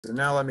So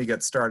now let me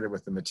get started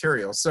with the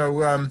material.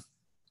 So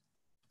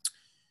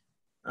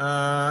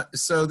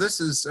this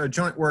is a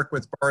joint work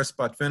with Boris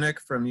Botvinnik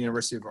from the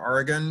University of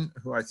Oregon,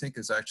 who I think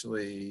is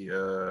actually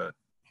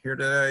here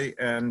today,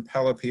 and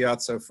Paolo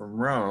Piazza from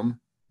Rome.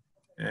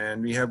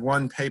 And we have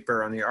one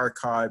paper on the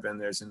archive,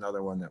 and there's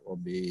another one that will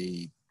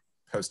be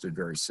posted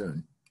very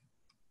soon.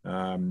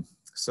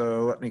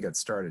 So let me get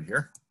started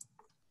here.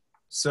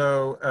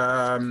 So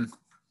I'm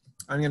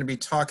going to be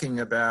talking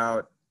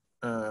about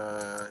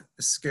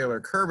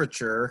scalar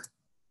curvature.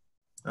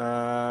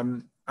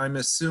 I'm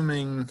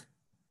assuming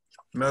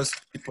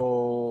most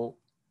people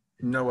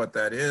know what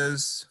that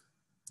is,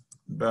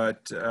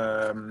 but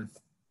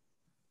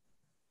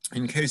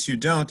in case you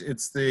don't,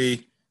 it's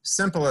the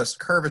simplest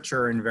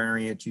curvature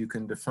invariant you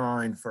can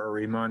define for a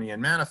Riemannian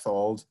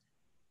manifold.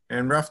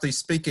 And roughly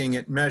speaking,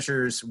 it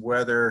measures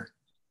whether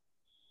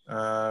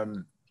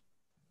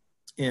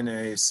in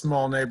a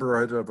small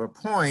neighborhood of a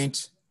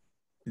point,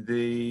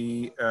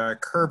 the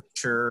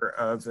curvature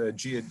of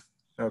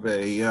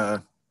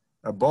a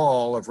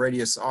ball of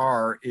radius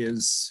r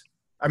is,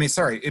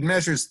 it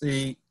measures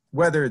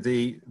whether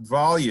the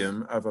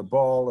volume of a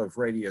ball of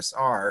radius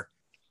r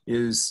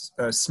is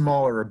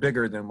smaller or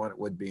bigger than what it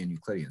would be in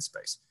Euclidean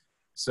space.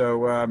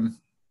 So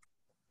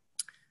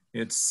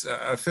it's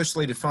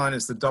officially defined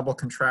as the double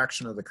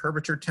contraction of the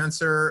curvature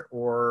tensor,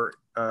 or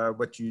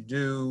what you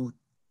do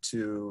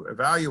to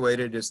evaluate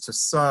it is to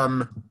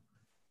sum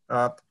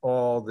up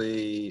all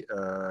the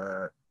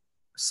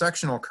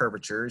sectional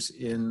curvatures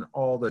in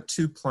all the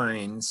two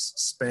planes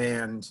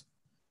spanned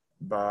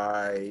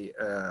by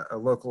a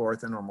local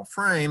orthonormal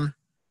frame.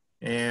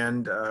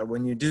 And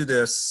when you do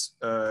this,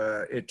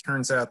 it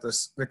turns out the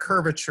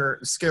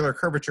scalar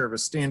curvature of a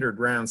standard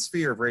round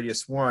sphere of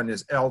radius 1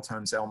 is L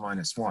times L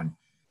minus 1.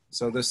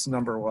 So this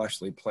number will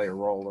actually play a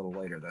role a little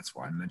later. That's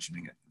why I'm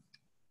mentioning it.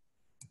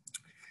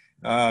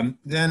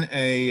 Then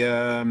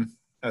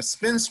a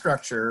spin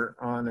structure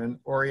on an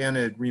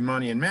oriented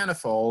Riemannian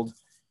manifold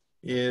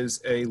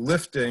is a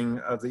lifting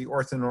of the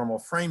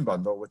orthonormal frame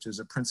bundle, which is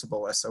a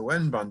principal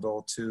SON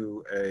bundle,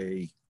 to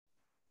a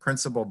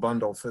principal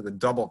bundle for the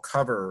double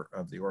cover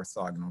of the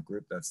orthogonal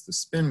group. That's the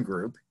spin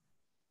group.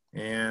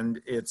 And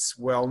it's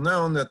well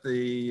known that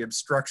the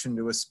obstruction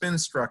to a spin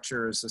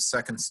structure is the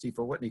second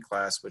Stiefel-Whitney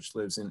class, which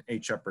lives in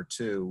H upper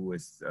 2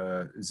 with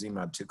Z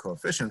mod 2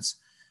 coefficients.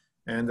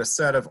 And the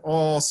set of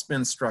all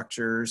spin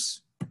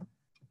structures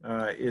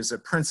is a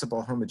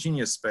principal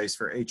homogeneous space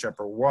for H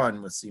upper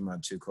 1 with Z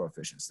mod 2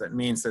 coefficients. That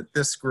means that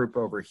this group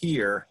over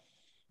here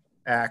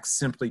acts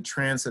simply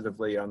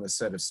transitively on the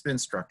set of spin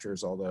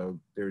structures, although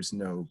there's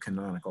no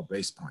canonical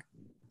base point.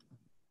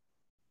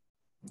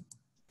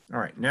 All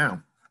right,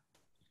 now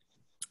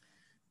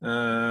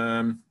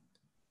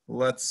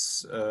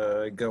let's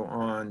go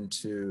on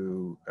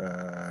to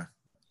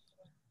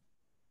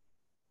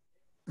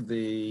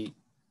the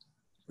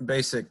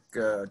basic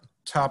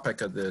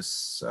topic of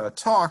this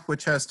talk,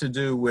 which has to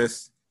do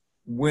with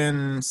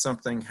when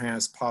something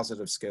has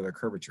positive scalar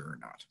curvature or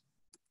not.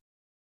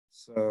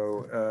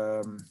 So,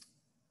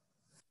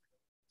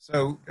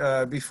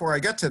 before I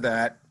get to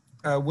that,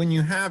 when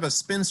you have a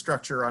spin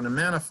structure on a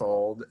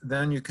manifold,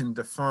 then you can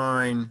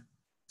define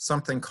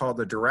something called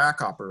the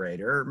Dirac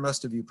operator.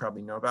 Most of you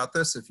probably know about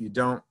this. If you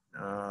don't,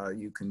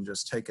 you can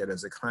just take it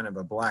as a kind of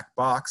a black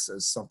box,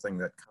 as something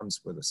that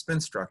comes with a spin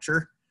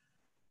structure.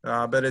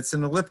 But it's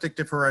an elliptic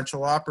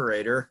differential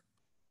operator,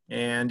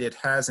 and it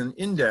has an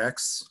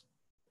index,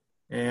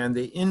 and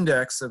the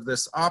index of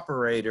this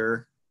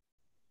operator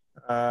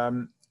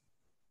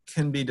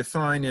can be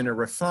defined in a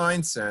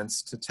refined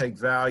sense to take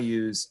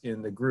values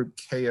in the group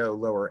KO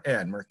lower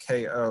n, where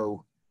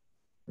KO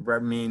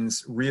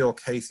means real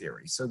K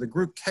theory. So the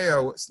group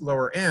KO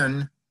lower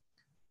n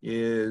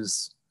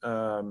is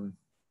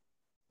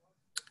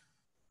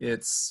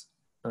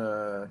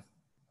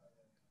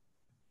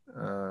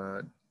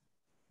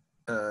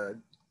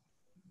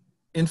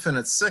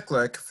infinite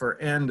cyclic for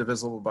n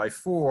divisible by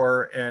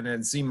 4, and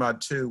at Z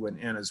mod 2 when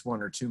n is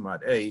 1 or 2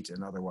 mod 8,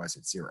 and otherwise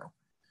it's 0.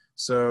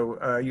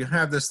 So you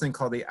have this thing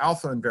called the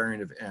alpha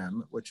invariant of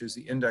M, which is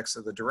the index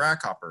of the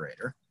Dirac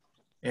operator.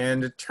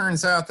 And it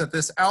turns out that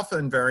this alpha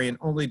invariant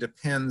only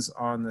depends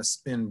on the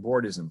spin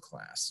Bordism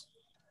class.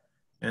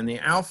 And the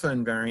alpha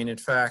invariant, in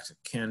fact,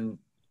 can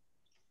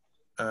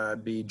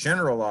be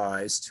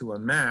generalized to a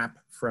map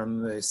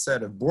from the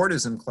set of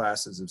Bordism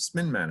classes of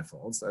spin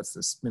manifolds, that's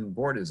the spin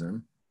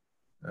Bordism,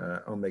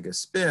 omega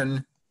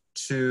spin,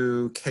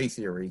 to K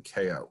theory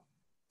KO.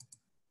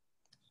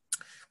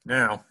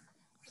 Now,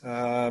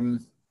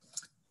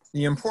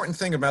 the important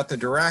thing about the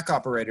Dirac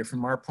operator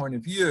from our point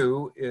of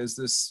view is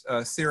this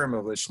theorem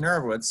of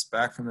Lishnerowitz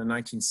back from the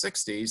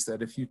 1960s,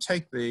 that if you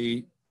take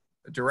the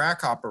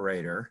Dirac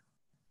operator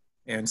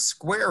and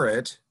square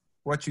it,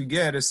 what you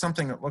get is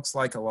something that looks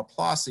like a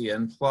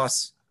Laplacian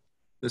plus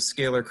the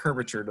scalar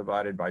curvature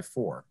divided by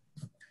 4.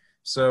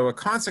 So a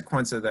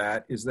consequence of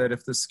that is that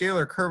if the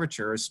scalar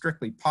curvature is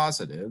strictly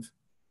positive,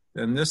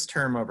 then this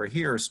term over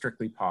here is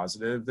strictly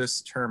positive.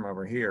 This term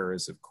over here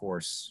is, of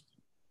course,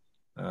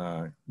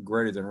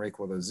 greater than or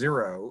equal to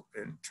 0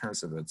 in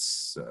terms of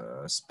its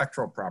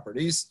spectral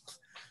properties.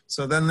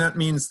 So then that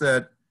means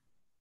that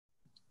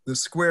the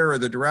square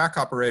of the Dirac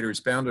operator is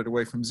bounded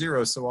away from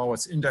 0, so all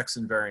its index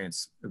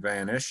invariants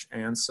vanish.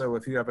 And so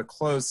if you have a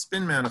closed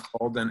spin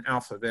manifold, then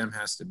alpha of m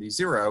has to be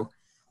 0.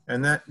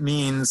 And that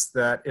means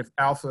that if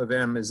alpha of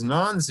m is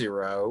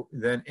non-zero,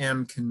 then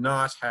m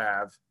cannot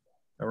have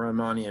a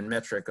Riemannian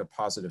metric of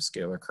positive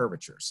scalar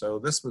curvature. So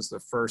this was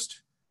the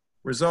first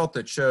result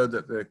that showed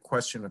that the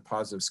question of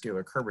positive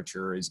scalar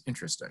curvature is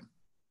interesting.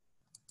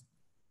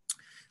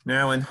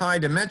 Now, in high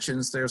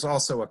dimensions, there's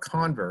also a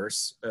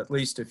converse, at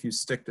least if you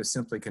stick to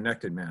simply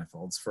connected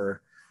manifolds.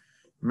 For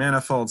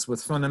manifolds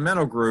with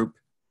fundamental group,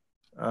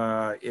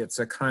 it's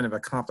a kind of a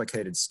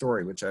complicated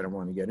story, which I don't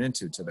want to get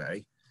into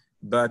today.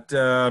 But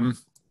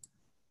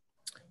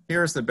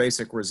here's the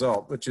basic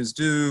result, which is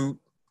due,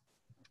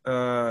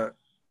 a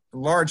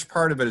large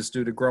part of it is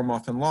due to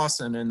Gromov and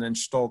Lawson, and then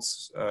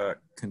Stoltz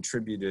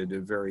contributed a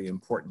very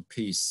important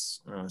piece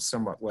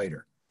somewhat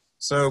later.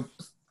 So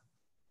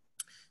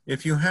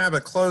if you have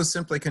a closed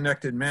simply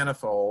connected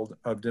manifold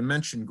of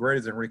dimension greater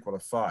than or equal to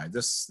 5,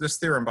 this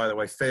theorem, by the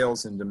way,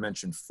 fails in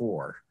dimension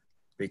 4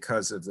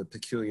 because of the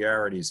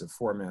peculiarities of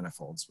 4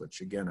 manifolds,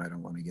 which again, I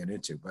don't want to get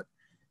into. But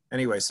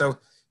anyway, so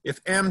if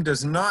M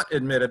does not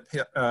admit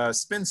a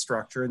spin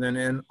structure, then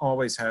N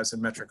always has a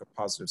metric of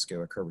positive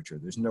scalar curvature.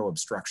 There's no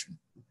obstruction.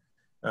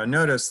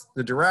 Notice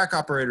the Dirac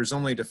operator is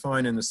only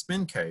defined in the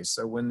spin case.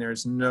 So when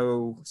there's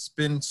no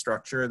spin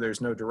structure,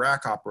 there's no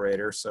Dirac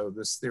operator. So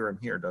this theorem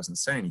here doesn't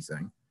say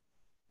anything.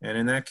 And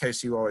in that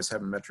case, you always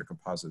have a metric of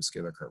positive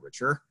scalar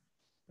curvature.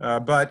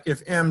 But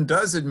if M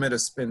does admit a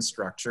spin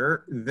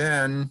structure,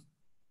 then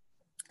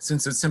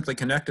since it's simply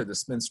connected, the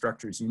spin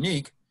structure is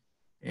unique.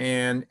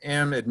 And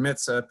M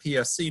admits a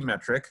PSC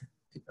metric.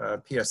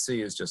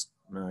 PSC is just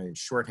my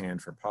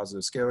shorthand for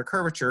positive scalar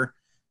curvature,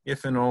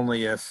 if and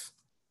only if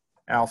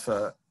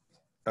alpha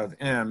of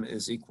M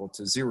is equal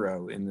to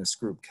 0 in this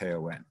group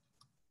KON.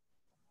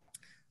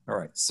 All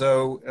right,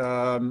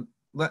 so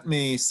let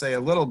me say a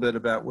little bit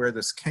about where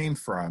this came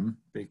from,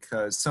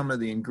 because some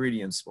of the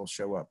ingredients will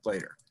show up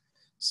later.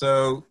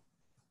 So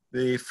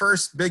the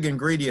first big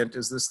ingredient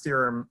is this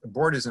theorem, the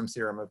Bordism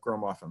theorem of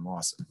Gromov and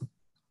Lawson.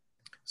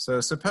 So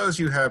suppose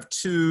you have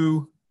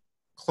 2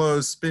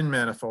 closed spin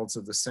manifolds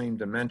of the same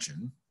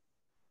dimension.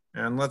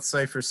 And let's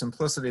say for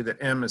simplicity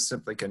that M is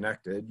simply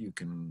connected.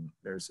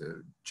 There's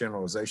a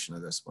generalization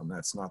of this one,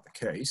 that's not the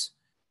case.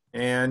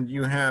 And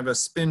you have a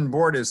spin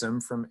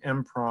Bordism from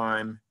M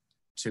prime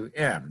to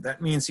M.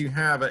 That means you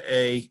have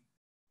a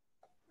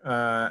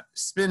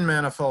spin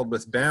manifold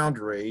with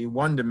boundary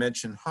 1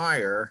 dimension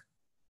higher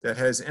that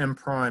has M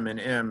prime and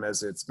M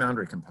as its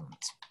boundary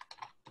components.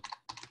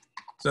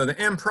 So the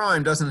M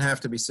prime doesn't have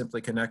to be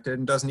simply connected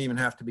and doesn't even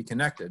have to be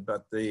connected,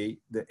 but the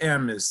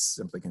M is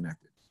simply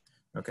connected.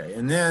 Okay,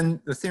 and then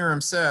the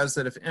theorem says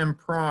that if M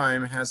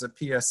prime has a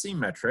PSC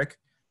metric,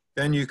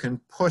 then you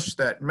can push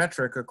that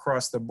metric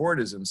across the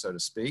Bordism, so to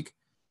speak,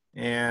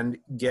 and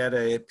get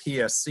a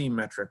PSC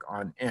metric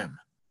on M.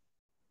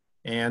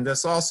 And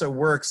this also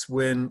works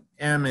when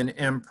M and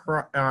M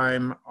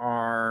prime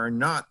are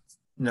not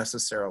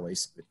necessarily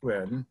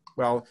spin.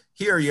 Well,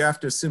 here you have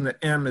to assume that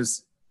M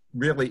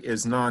really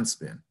is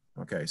non-spin.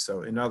 Okay,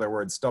 so in other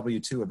words,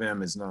 W2 of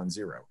M is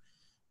non-zero.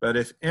 But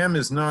if M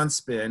is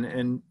non-spin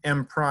and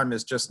M prime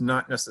is just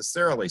not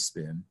necessarily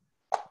spin,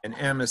 and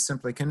M is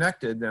simply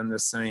connected, then the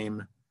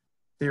same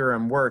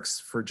theorem works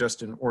for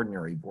just an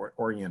ordinary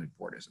oriented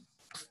Bordism.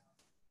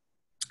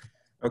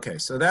 Okay,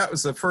 so that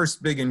was the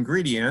first big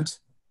ingredient,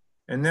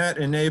 and that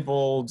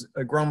enabled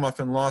Gromov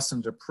and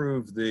Lawson to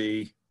prove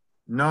the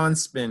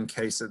non-spin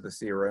case of the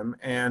theorem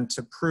and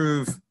to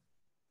prove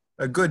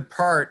a good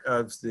part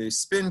of the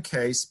spin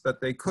case,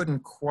 but they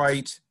couldn't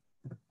quite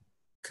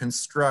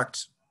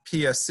construct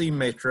PSC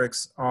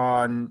matrix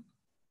on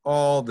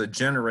all the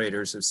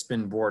generators of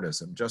spin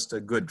Bordism, just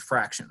a good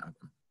fraction of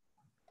them.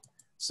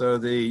 So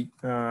the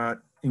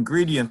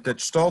ingredient that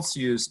Stoltz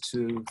used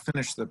to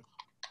finish the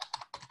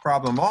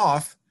problem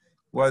off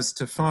was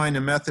to find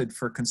a method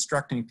for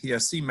constructing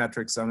PSC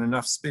metrics on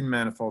enough spin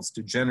manifolds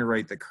to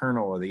generate the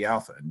kernel of the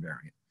alpha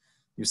invariant.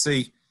 You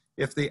see,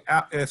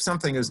 if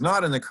something is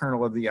not in the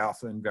kernel of the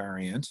alpha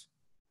invariant,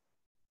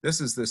 this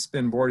is the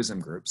spin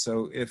Bordism group.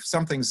 So if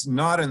something's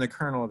not in the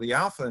kernel of the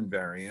alpha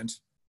invariant,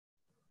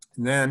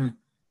 then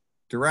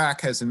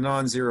Dirac has a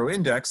non-zero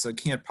index, so it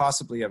can't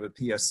possibly have a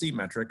PSC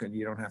metric, and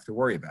you don't have to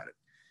worry about it.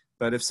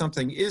 But if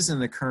something is in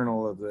the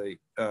kernel of the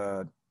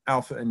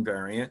alpha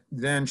invariant,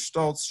 then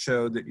Stoltz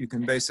showed that you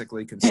can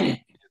basically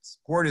construct its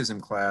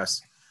Bordism class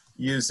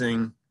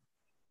using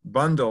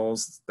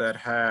bundles that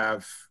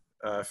have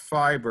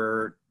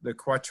fiber, the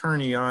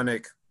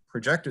quaternionic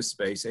projective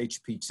space,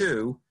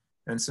 HP2,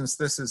 and since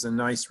this is a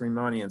nice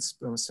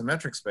Riemannian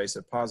symmetric space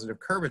of positive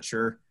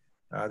curvature,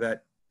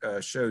 that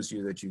shows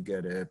you that you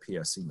get a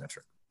PSC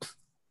metric,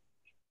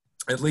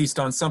 at least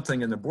on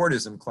something in the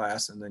Bordism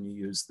class, and then you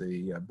use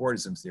the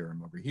Bordism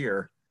theorem over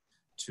here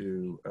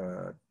to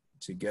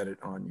get it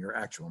on your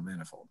actual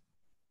manifold.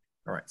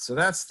 All right, so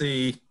that's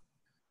the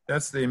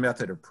That's the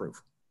method of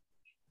proof.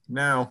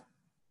 Now,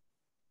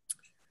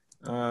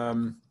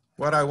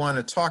 what I want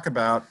to talk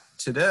about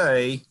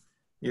today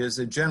is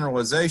a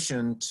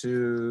generalization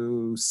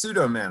to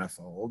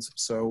pseudomanifolds.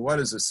 So what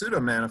is a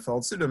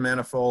pseudomanifold?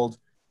 Pseudomanifold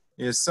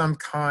is some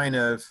kind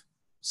of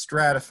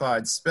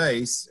stratified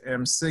space,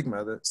 M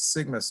sigma. The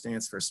sigma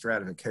stands for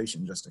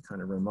stratification, just to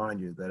kind of remind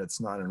you that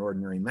it's not an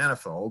ordinary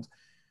manifold.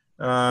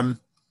 And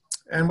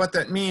what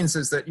that means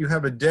is that you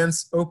have a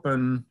dense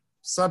open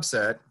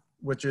subset,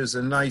 which is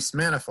a nice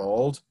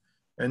manifold,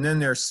 and then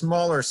there are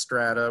smaller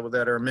strata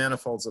that are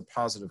manifolds of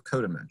positive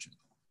codimension.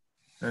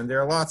 And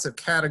there are lots of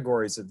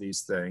categories of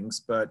these things,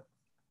 but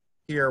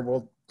here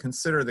we'll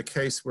consider the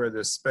case where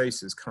this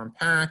space is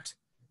compact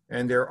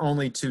and there are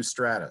only two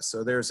strata.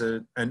 So there's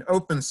an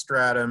open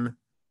stratum,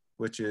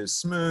 which is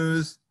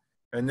smooth,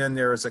 and then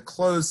there is a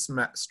closed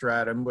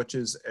stratum, which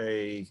is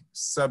a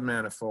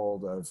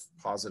submanifold of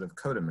positive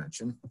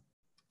codimension.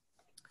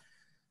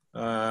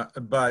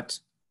 But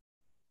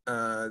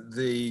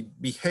the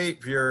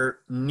behavior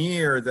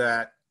near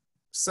that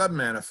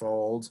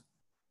submanifold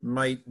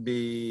might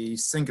be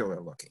singular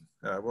looking.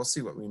 We'll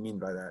see what we mean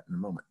by that in a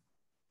moment.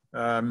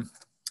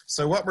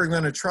 So what we're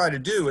going to try to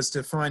do is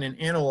to find an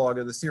analog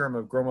of the theorem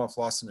of Gromov,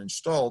 Lawson, and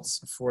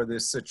Stoltz for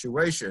this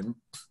situation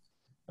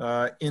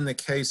in the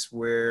case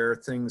where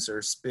things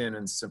are spin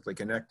and simply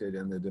connected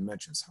and the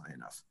dimension's high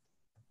enough.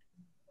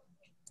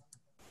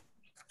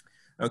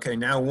 Okay,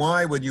 now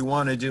why would you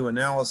want to do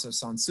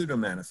analysis on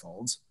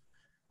pseudomanifolds?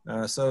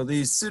 So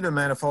these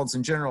pseudomanifolds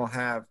in general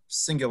have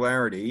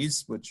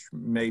singularities, which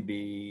may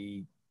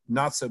be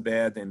not so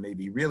bad, they may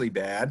be really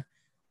bad.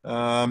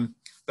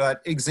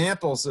 But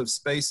examples of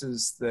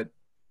spaces that,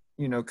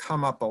 you know,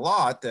 come up a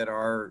lot that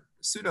are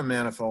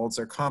pseudomanifolds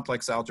are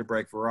complex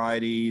algebraic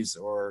varieties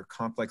or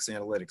complex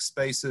analytic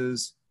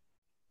spaces,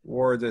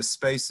 or the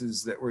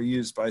spaces that were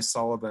used by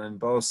Sullivan and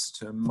Bose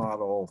to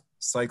model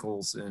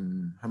cycles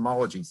in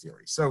homology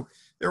theory. So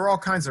there are all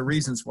kinds of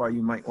reasons why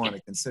you might want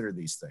to consider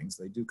these things.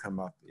 They do come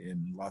up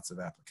in lots of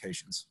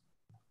applications.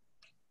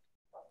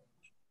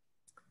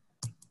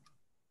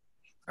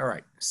 All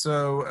right,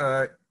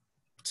 so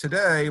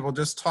today we'll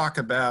just talk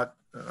about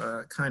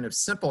kind of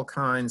simple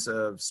kinds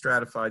of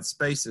stratified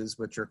spaces,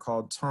 which are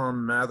called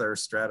Tom Mather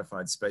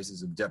stratified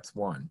spaces of depth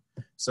 1.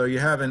 So you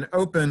have an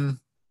open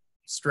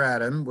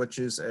stratum, which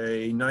is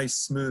a nice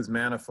smooth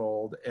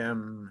manifold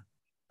M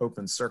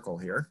open circle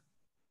here.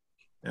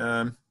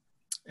 And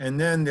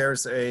then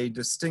there's a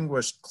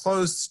distinguished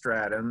closed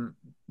stratum,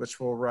 which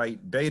we'll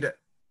write beta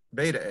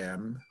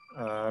M,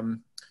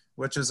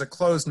 which is a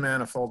closed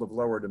manifold of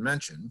lower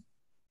dimension.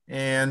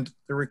 And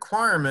the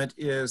requirement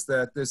is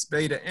that this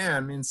beta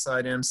M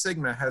inside M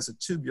sigma has a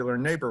tubular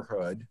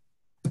neighborhood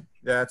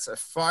that's a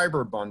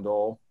fiber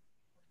bundle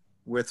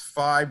with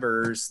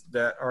fibers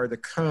that are the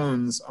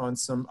cones on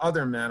some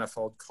other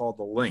manifold called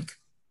the link.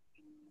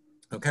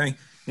 Okay,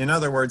 in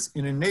other words,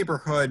 in a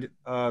neighborhood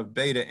of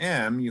beta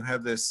M, you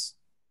have this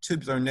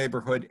tubular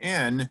neighborhood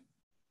N,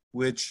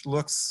 which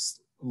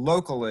looks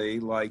locally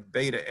like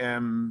beta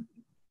M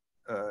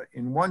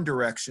in one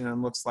direction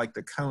and looks like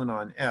the cone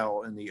on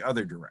L in the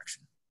other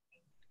direction.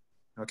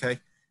 Okay,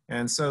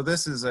 and so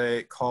this is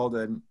called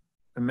a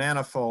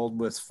manifold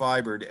with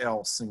fibered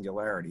L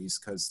singularities,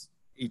 because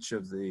each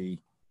of the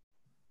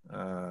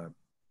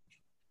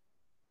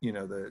you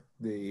know,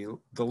 the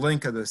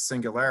link of the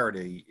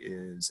singularity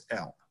is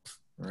L,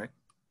 right?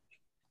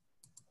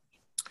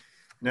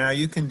 Now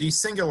you can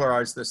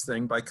desingularize this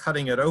thing by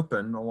cutting it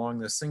open along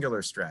the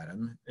singular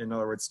stratum. In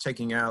other words,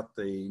 taking out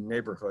the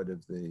neighborhood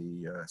of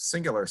the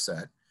singular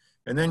set.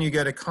 And then you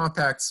get a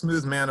compact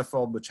smooth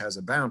manifold which has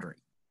a boundary.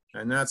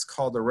 And that's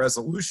called the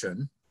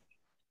resolution.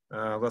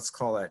 Let's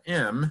call that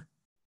M.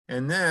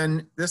 And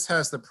then this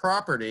has the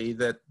property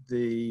that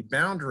the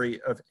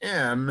boundary of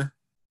M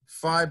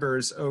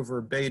fibers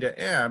over beta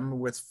M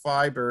with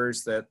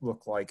fibers that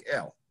look like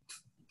L.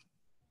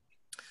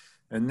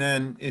 And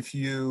then if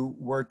you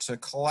were to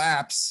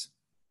collapse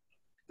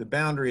the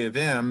boundary of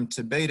M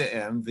to beta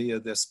M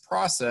via this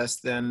process,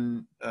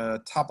 then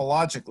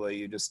topologically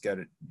you just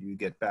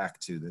get back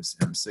to this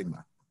M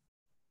sigma.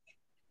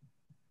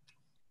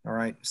 All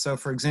right, so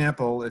for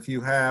example, if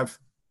you have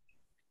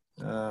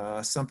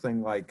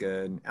something like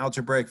an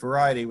algebraic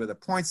variety with a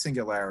point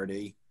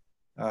singularity,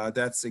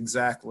 that's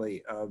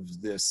exactly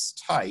of this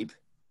type.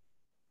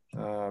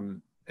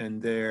 And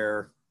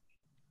there,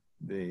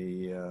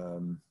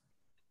 the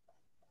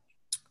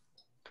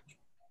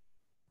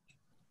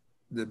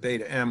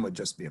beta M would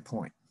just be a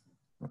point,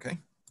 okay?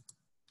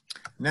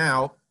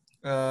 Now,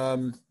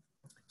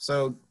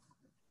 so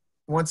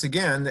once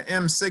again, the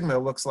M sigma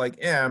looks like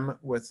M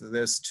with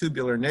this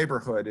tubular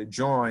neighborhood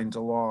adjoined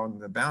along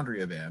the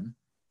boundary of M.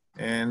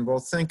 And we'll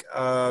think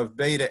of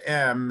beta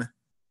M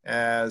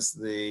as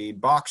the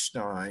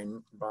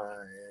Bachstein by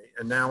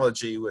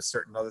analogy with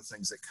certain other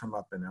things that come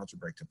up in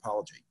algebraic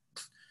topology.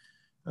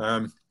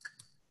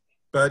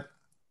 But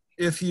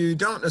if you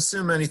don't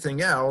assume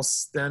anything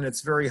else, then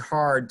it's very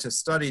hard to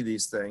study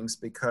these things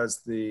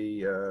because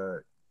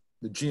the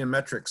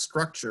geometric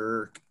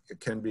structure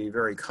can be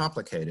very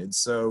complicated.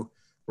 So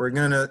we're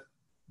going to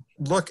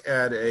look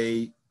at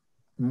a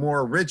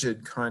more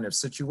rigid kind of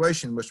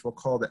situation, which we'll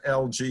call the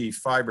LG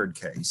fibered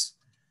case.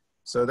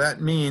 So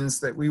that means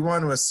that we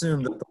want to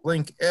assume that the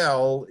link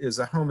L is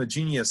a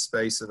homogeneous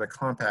space of a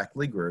compact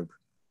Lie group.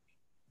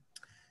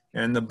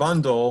 And the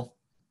bundle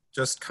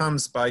just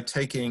comes by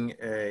taking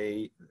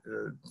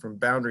from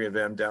boundary of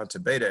M down to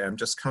beta M,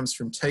 just comes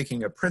from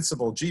taking a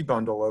principal G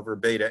bundle over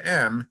beta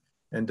M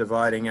and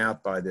dividing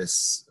out by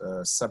this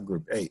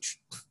subgroup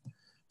H.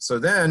 So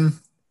then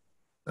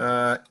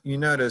you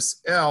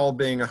notice L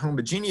being a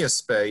homogeneous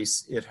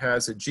space, it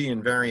has a G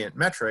invariant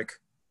metric,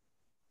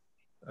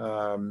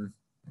 and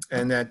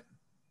that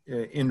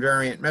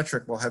invariant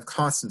metric will have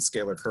constant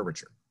scalar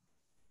curvature.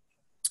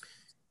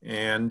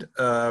 And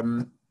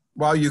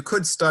while you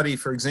could study,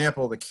 for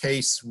example, the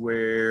case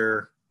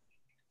where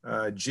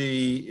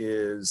G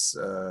is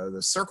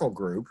the circle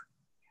group,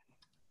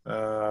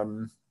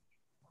 then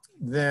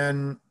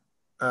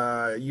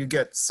you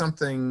get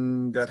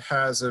something that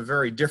has a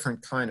very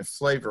different kind of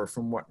flavor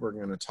from what we're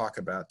going to talk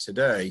about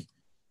today.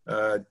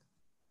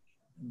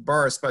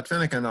 Boris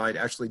Botvinnik and I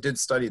actually did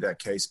study that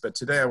case, but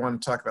today I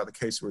want to talk about the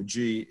case where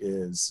G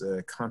is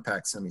a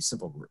compact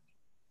semi-simple group,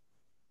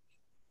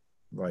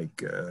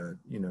 like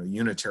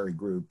unitary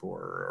group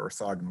or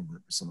orthogonal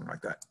group or something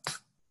like that.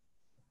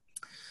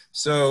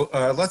 So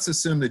let's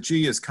assume that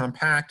G is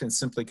compact and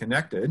simply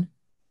connected,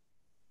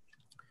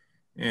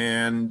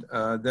 and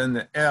then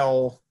the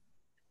L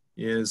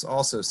is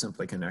also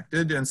simply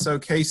connected. And so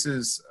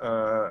cases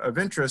of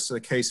interest are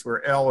the case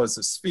where L is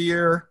a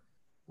sphere,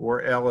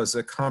 or L is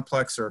a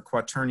complex or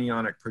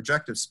quaternionic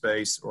projective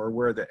space, or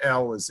where the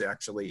L is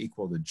actually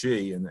equal to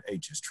G and the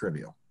H is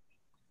trivial.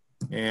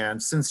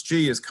 And since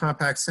G is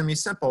compact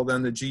semi-simple,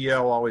 then the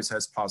GL always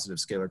has positive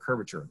scalar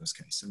curvature in this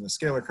case. And the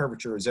scalar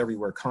curvature is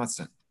everywhere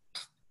constant.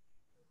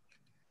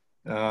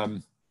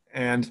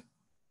 And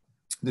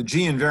the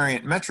G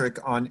invariant metric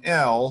on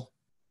L,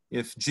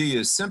 if G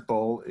is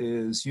simple,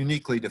 is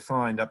uniquely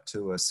defined up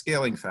to a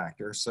scaling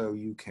factor. So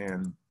you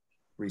can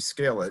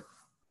rescale it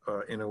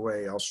in a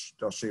way. I'll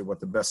show you what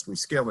the best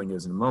rescaling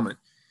is in a moment.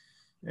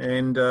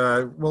 And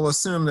we'll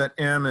assume that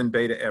M and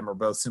beta M are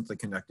both simply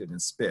connected in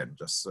spin,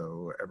 just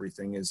so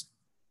everything is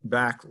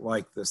back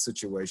like the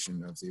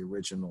situation of the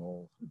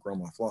original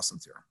Gromov-Lawson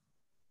theorem.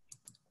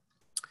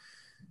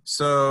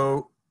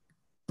 So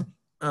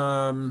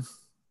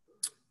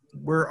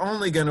we're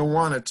only going to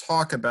want to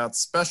talk about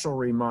special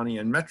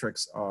Riemannian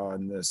metrics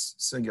on this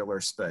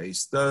singular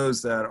space,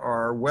 those that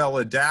are well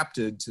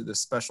adapted to the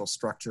special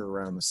structure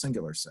around the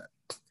singular set.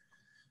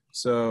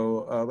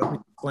 So let me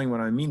explain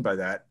what I mean by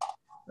that.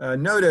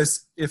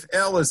 Notice if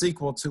L is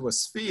equal to a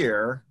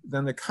sphere,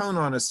 then the cone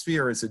on a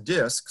sphere is a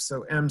disk.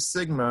 So M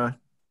sigma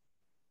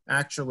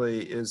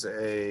actually is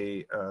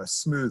a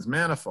smooth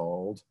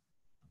manifold,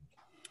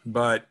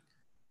 but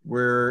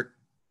we're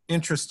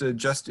interested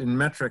just in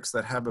metrics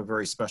that have a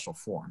very special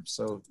form.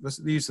 So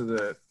these are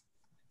the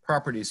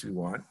properties we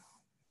want.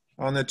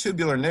 On the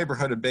tubular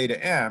neighborhood of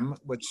beta M,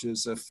 which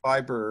is a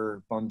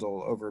fiber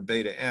bundle over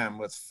beta M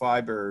with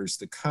fibers,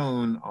 the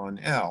cone on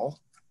L,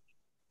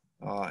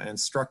 and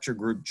structure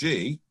group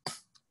G.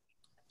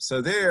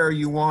 So there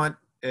you want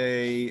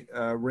a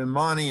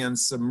Riemannian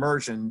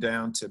submersion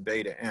down to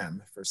beta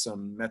M for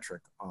some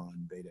metric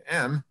on beta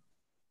M.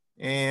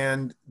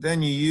 And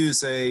then you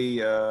use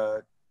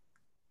a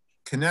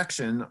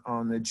connection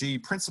on the G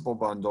principal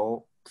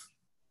bundle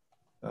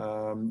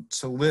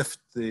to lift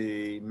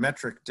the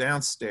metric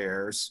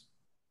downstairs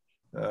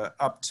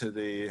up to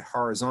the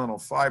horizontal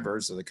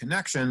fibers of the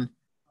connection,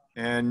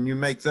 and you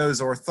make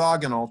those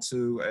orthogonal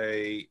to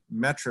a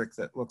metric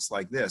that looks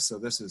like this. So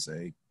this is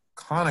a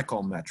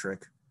conical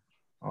metric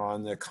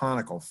on the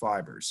conical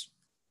fibers.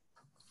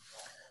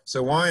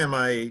 So why am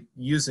I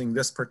using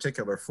this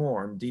particular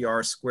form,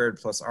 dr squared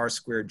plus r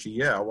squared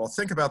GL? Well,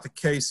 think about the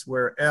case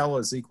where L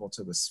is equal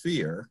to the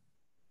sphere.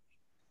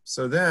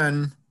 So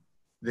then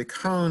the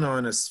cone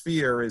on a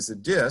sphere is a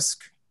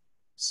disk.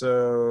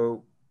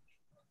 So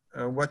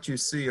what you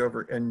see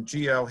over, and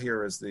GL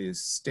here is the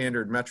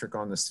standard metric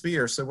on the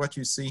sphere. So what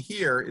you see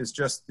here is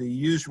just the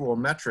usual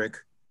metric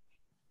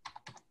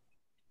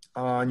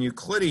on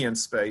Euclidean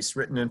space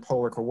written in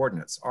polar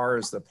coordinates. R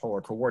is the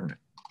polar coordinate,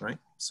 right?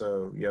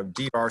 So you have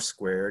dr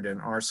squared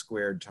and r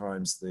squared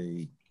times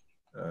the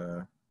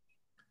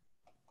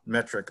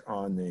metric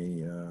on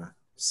the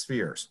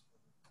spheres.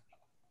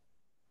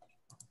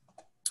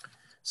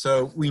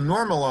 So we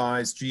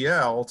normalize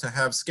GL to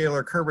have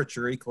scalar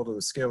curvature equal to the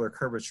scalar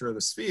curvature of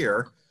the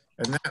sphere.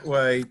 And that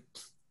way,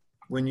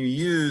 when you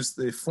use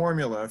the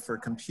formula for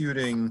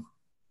computing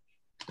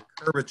the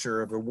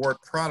curvature of a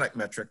warp product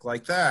metric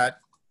like that,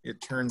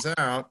 it turns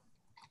out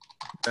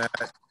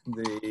that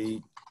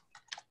the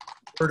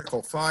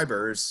vertical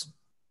fibers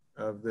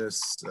of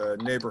this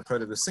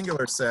neighborhood of the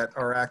singular set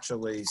are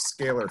actually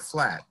scalar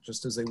flat,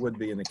 just as they would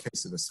be in the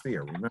case of a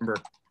sphere. Remember,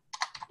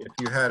 if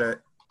you had a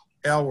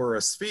L were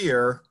a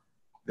sphere,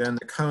 then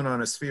the cone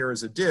on a sphere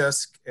is a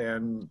disk,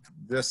 and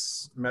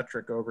this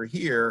metric over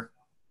here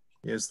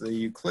is the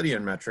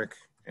Euclidean metric,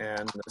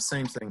 And the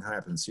same thing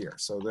happens here.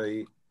 So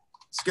the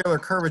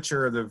scalar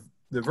curvature of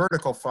the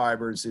vertical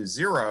fibers is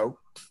 0.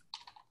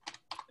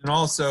 And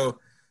also,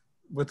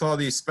 with all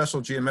these special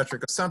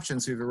geometric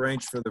assumptions, we've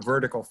arranged for the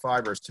vertical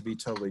fibers to be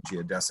totally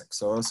geodesic.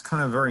 So it's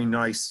kind of very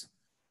nice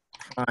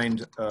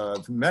kind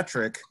of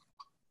metric,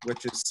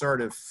 which is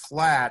sort of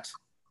flat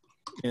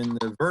in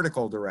the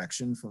vertical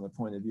direction from the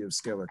point of view of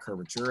scalar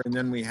curvature. And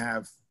then we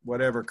have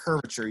whatever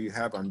curvature you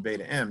have on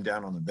beta m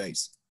down on the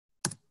base.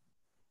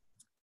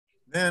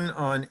 Then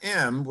on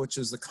m, which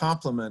is the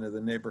complement of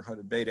the neighborhood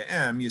of beta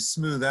m, you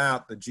smooth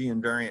out the G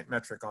invariant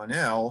metric on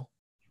L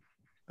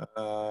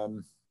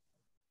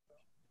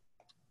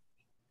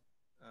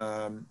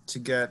to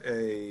get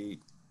a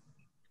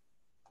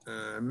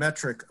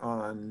metric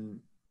on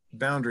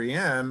boundary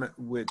M,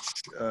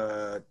 which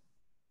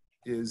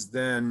is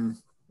then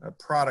a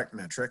product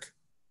metric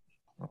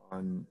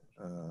on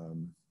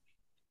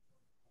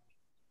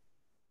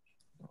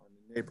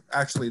neighbor.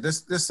 Actually,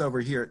 this over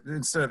here,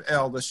 instead of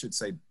L, this should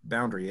say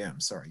boundary M.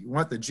 Sorry, you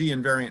want the G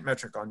invariant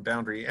metric on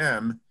boundary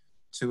M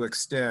to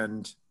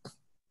extend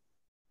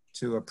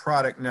to a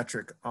product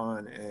metric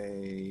on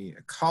a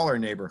collar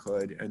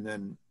neighborhood, and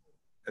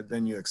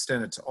then you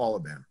extend it to all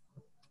of them.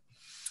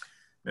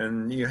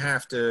 And you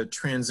have to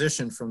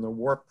transition from the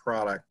warp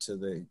product to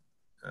the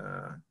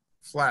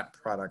flat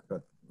product,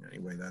 but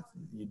anyway, that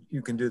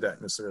you can do that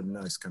in a sort of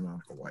nice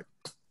canonical way.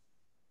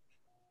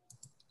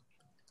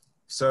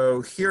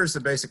 So here's the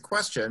basic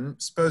question.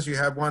 Suppose you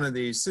have one of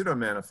these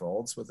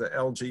pseudomanifolds with the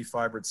LG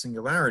fibered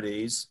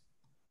singularities,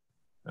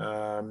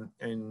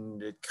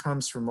 and it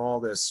comes from all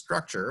this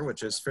structure,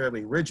 which is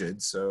fairly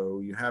rigid.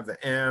 So you have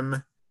the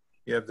M,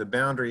 you have the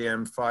boundary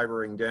M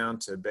fibering down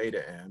to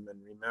beta M, and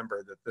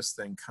remember that this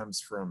thing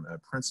comes from a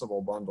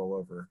principal bundle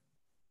over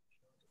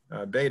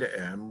beta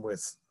M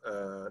with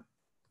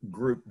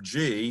group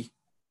G,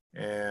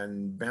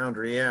 and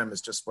boundary M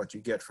is just what you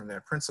get from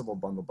that principal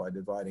bundle by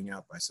dividing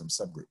out by some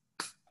subgroup.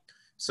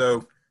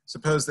 So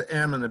suppose the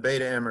M and the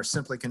beta M are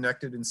simply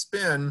connected in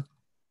spin.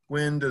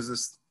 When does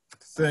this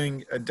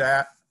thing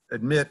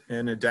admit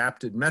an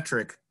adapted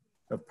metric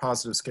of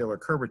positive scalar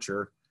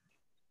curvature,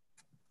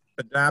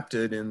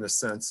 adapted in the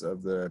sense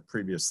of the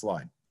previous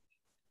slide?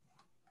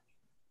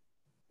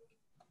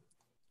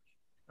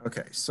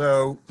 Okay,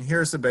 so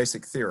here's the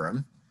basic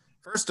theorem.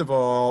 First of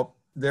all,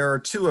 there are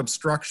two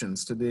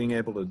obstructions to being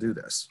able to do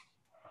this.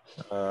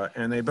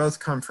 And they both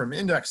come from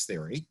index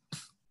theory.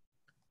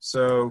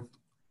 So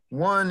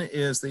one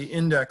is the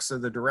index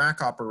of the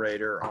Dirac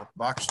operator on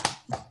Bach.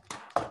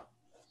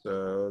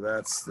 So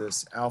that's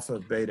this alpha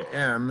of beta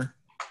m.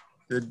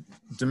 The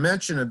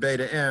dimension of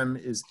beta m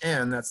is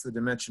n, that's the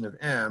dimension of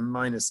m,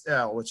 minus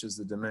L, which is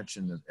the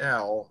dimension of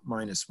L,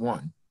 minus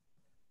 1.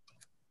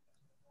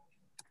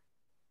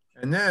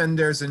 And then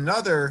there's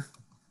another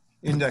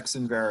index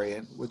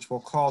invariant, which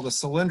we'll call the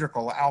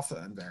cylindrical alpha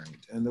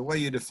invariant. And the way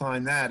you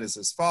define that is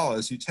as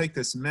follows. You take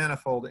this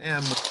manifold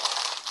M.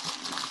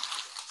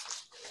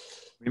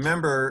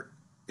 Remember,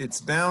 its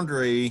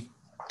boundary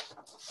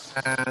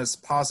has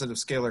positive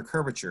scalar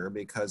curvature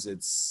because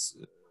it's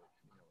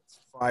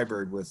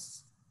fibered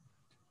with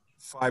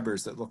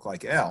fibers that look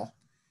like L.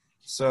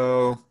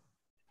 So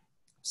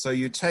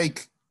you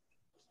take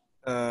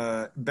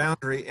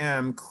boundary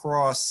M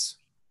cross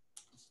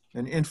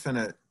an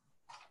infinite,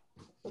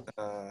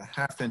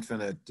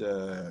 half-infinite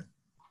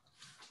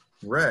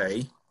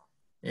ray,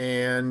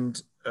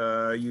 and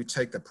you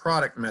take the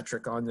product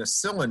metric on this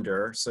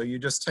cylinder. So you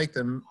just take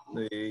the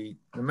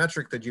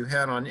metric that you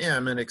had on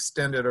M and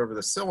extend it over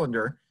the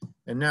cylinder,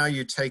 and now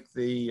you take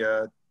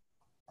the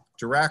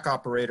Dirac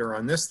operator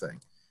on this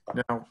thing.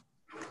 Now,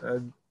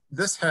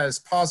 this has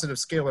positive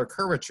scalar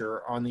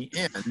curvature on the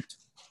end,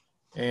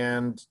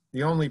 and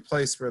the only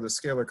place where the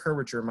scalar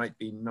curvature might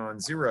be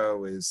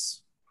non-zero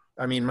is,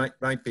 I mean,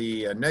 might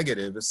be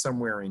negative, is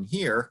somewhere in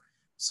here.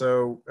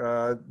 So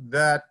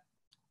that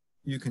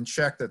you can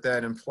check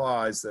that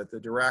implies that the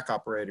Dirac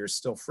operator is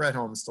still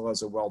Fredholm, still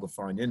has a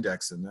well-defined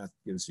index, and that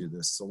gives you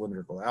this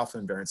cylindrical alpha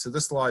invariant. So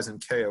this lies in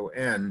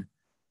KON,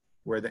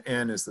 where the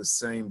n is the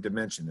same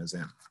dimension as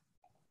m.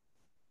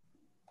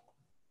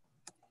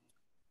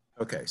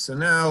 Okay, so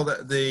now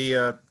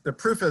the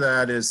proof of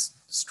that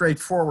is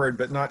straightforward,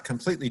 but not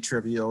completely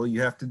trivial.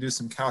 You have to do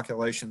some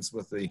calculations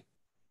with the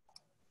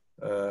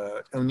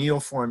O'Neill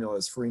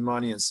formulas for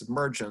Riemannian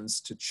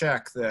submergence to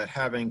check that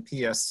having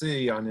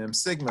PSC on M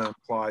sigma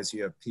implies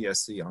you have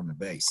PSC on the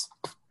base.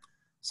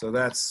 So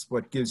that's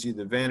what gives you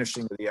the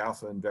vanishing of the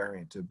alpha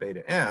invariant to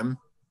beta M.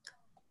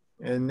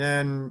 And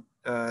then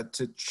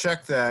to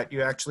check that,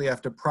 you actually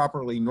have to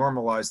properly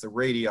normalize the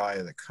radii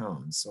of the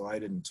cone. So I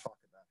didn't talk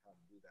about how to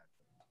do that,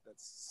 but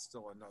that's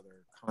still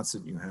another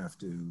constant you have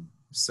to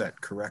set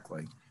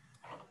correctly.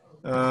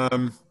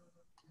 And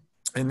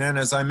then,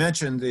 as I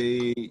mentioned,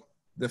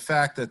 the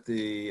fact that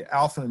the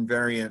alpha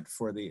invariant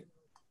for the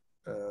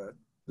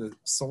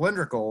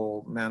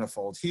cylindrical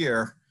manifold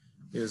here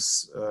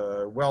is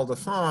well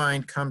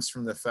defined comes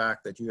from the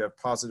fact that you have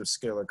positive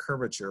scalar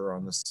curvature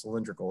on the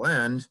cylindrical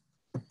end.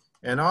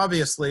 And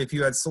obviously, if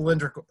you had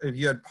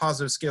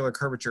positive scalar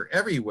curvature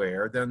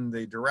everywhere, then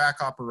the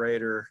Dirac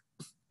operator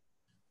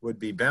would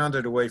be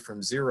bounded away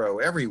from 0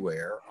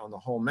 everywhere on the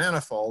whole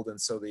manifold, and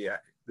so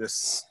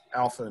this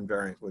alpha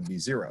invariant would be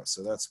 0.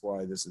 So that's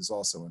why this is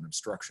also an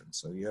obstruction.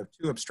 So you have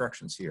two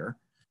obstructions here.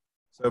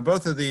 So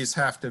both of these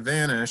have to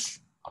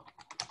vanish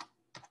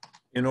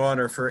in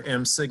order for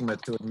M sigma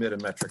to admit a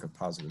metric of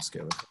positive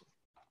scalar curvature.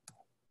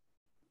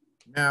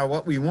 Now,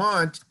 what we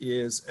want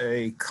is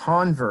a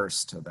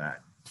converse to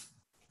that.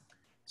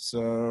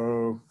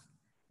 So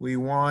we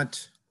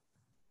want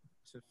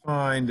to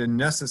find a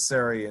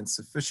necessary and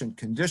sufficient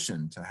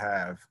condition to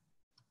have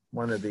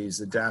one of these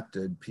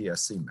adapted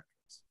PSC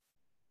metrics.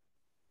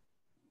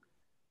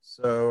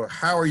 So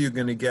how are you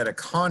going to get a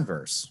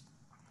converse?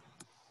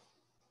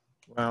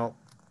 Well,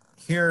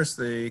 here's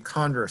the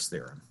converse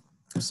theorem.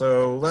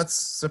 So let's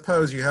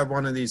suppose you have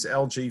one of these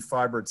LG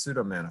fibered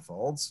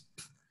pseudomanifolds,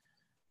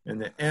 and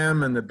the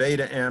M and the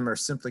beta M are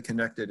simply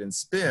connected in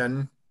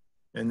spin,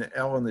 and the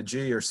L and the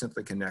G are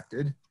simply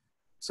connected.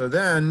 So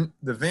then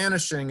the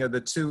vanishing of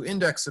the two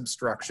index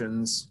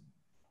obstructions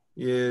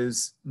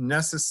is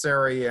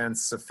necessary and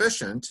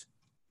sufficient,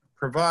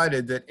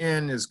 provided that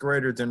N is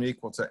greater than or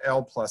equal to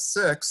L plus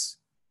 6,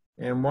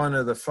 and one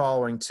of the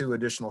following two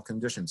additional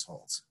conditions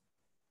holds.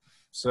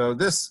 So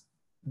this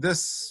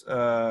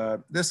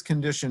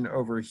condition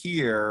over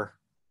here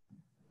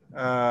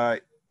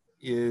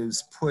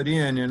is put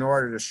in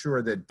order to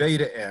assure that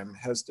beta M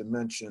has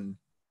dimension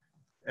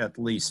at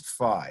least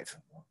 5.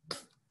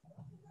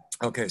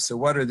 Okay, so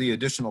what are the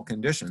additional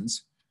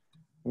conditions?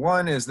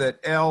 One is that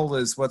L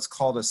is what's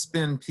called a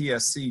spin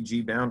PSC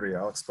G boundary.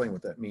 I'll explain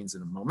what that means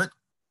in a moment.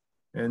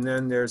 And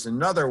then there's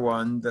another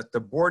one, that the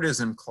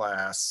Bordism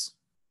class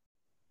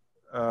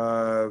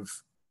of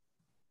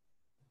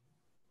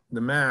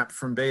the map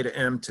from beta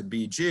M to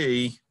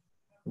BG,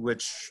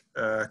 which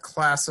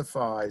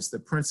classifies the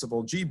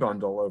principal G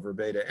bundle over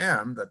beta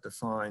M that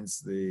defines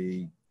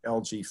the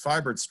LG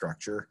fibered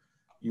structure.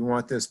 You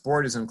want this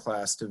Bordism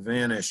class to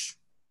vanish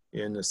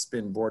in the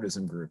spin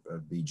Bordism group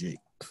of BG.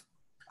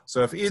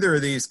 So if either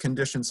of these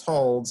conditions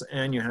holds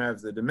and you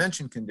have the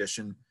dimension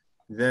condition,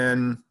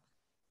 then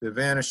the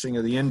vanishing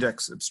of the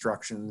index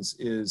obstructions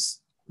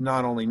is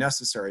not only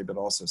necessary, but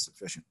also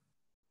sufficient.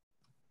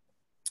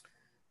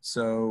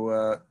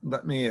 So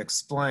let me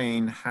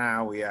explain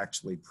how we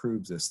actually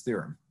prove this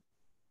theorem.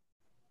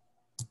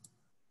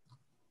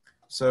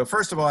 So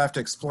first of all, I have to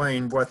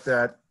explain what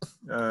that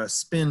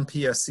spin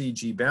PSC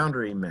G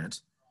boundary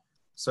meant.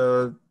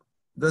 So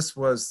this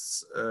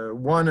was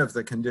one of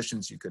the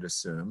conditions you could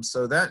assume.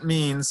 So that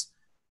means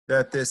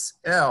that this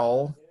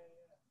L,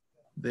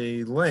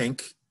 the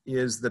link,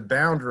 is the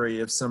boundary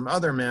of some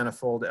other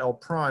manifold L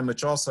prime,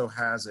 which also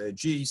has a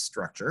G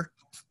structure.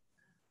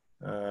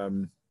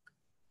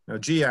 Now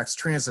G acts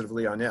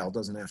transitively on L,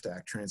 doesn't have to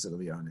act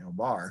transitively on L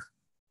bar.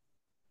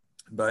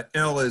 But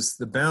L is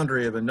the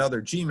boundary of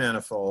another G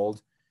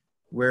manifold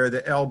where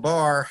the L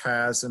bar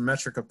has a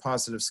metric of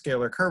positive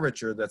scalar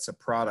curvature that's a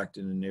product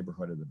in the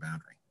neighborhood of the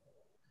boundary.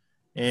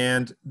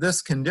 And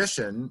this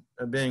condition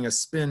of being a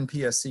spin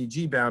PSC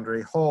G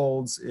boundary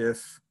holds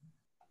if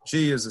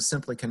G is a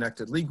simply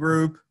connected Lie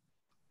group,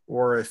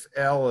 or if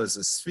L is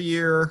a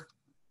sphere,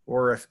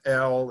 or if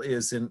L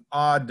is an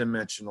odd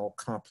dimensional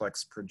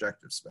complex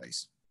projective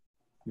space.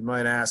 You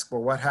might ask,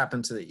 well, what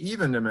happened to the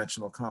even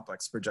dimensional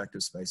complex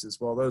projective spaces?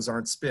 Well, those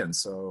aren't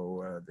spins,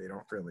 so they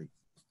don't really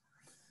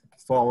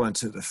fall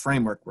into the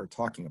framework we're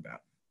talking about.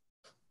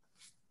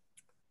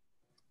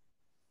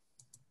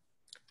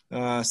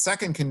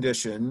 Second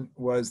condition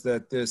was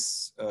that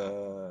this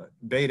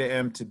beta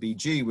M to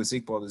BG was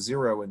equal to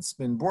 0 in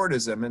spin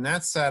Bordism, and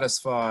that's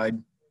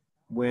satisfied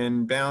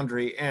when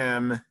boundary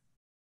M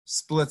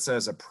splits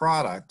as a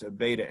product of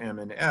beta M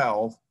and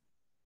L,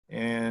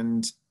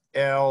 and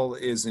L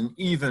is an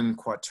even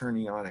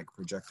quaternionic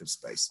projective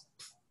space.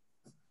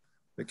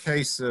 The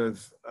case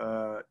of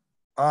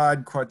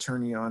odd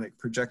quaternionic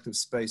projective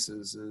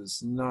spaces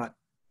is not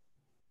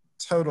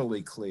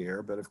totally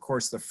clear, but of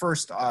course the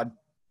first odd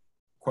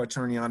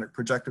quaternionic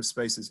projective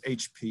space is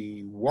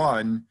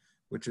HP1,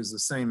 which is the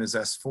same as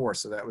S4,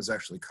 so that was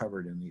actually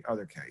covered in the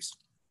other case.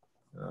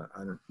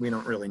 We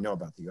don't really know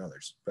about the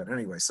others, but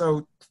anyway,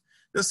 so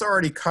this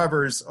already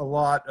covers a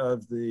lot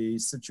of the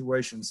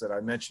situations that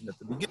I mentioned at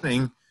the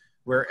beginning,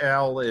 where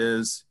L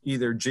is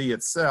either G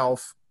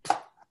itself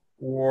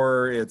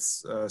or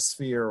it's a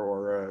sphere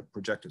or a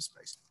projective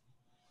space.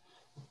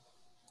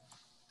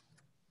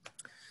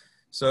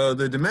 So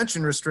the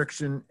dimension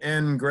restriction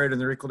n greater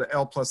than or equal to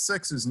L plus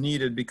 6 is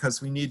needed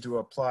because we need to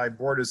apply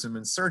Bordism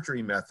and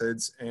surgery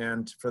methods,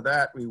 and for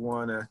that we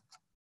want to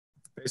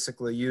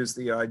basically use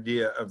the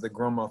idea of the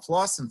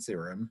Gromov-Lawson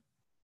theorem,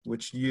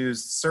 which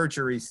used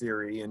surgery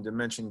theory in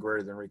dimension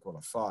greater than or equal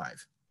to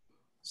 5.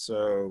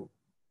 So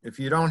if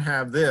you don't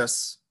have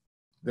this,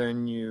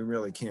 then you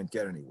really can't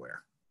get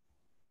anywhere.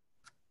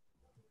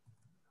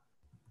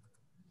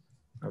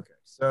 Okay,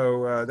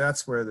 so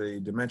that's where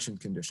the dimension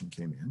condition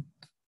came in.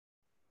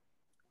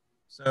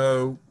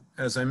 So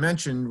as I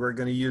mentioned, we're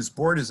going to use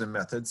Bordism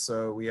methods,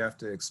 so we have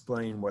to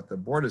explain what the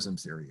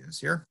Bordism theory is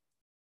here.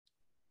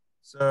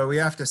 So we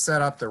have to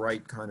set up the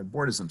right kind of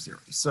Bordism theory.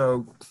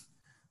 So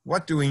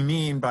what do we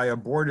mean by a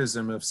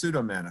Bordism of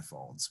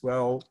pseudomanifolds?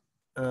 Well,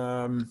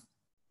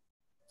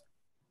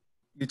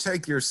 you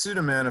take your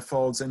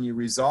pseudomanifolds and you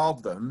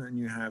resolve them, and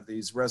you have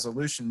these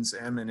resolutions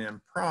m and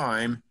m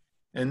prime,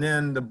 and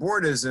then the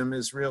Bordism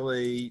is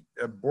really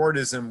a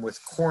Bordism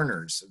with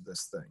corners of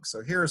this thing.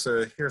 So here's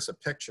a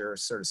picture, a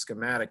sort of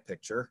schematic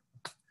picture.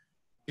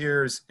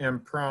 Here's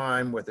m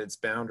prime with its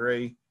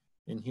boundary,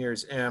 and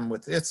here's m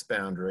with its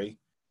boundary.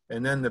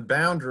 And then the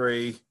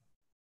boundary,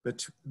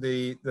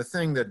 the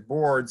thing that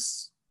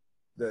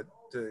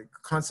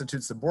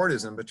constitutes the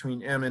Bordism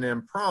between m and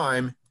m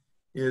prime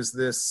is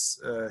this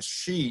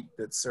sheet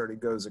that sort of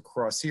goes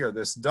across here,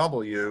 this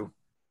W,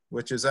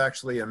 which is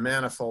actually a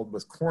manifold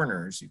with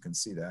corners. You can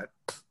see that.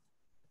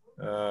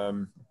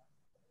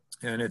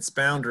 And its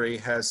boundary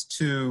has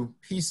two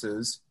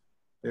pieces.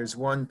 There's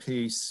one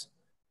piece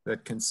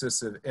that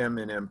consists of m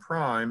and m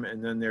prime,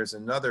 and then there's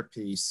another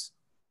piece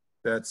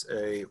that's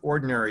a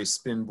ordinary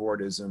spin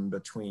Bordism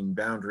between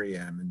boundary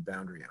m and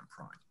boundary m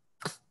prime.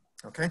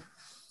 Okay,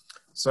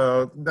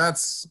 so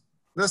this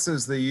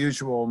is the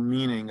usual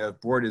meaning of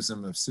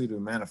Bordism of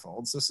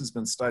pseudomanifolds. This has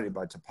been studied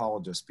by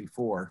topologists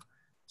before,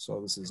 so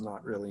this is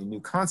not really a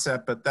new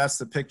concept, but that's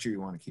the picture you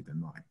want to keep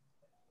in mind.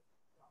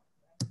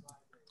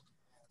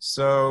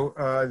 So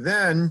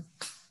then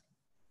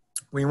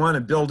we want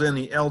to build in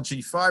the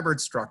LG fibered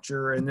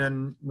structure, and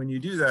then when you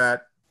do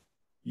that,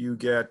 you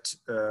get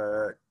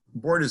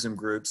Bordism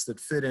groups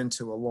that fit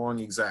into a long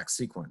exact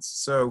sequence.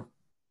 So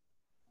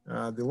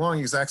the long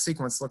exact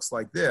sequence looks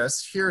like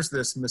this. Here's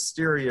this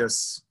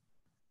mysterious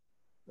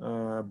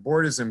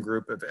Bordism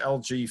group of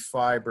LG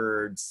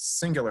fibered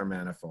singular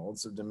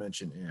manifolds of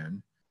dimension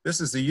n. This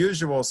is the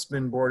usual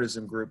spin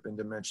Bordism group in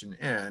dimension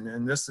n,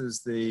 and this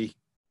is the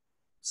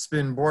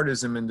spin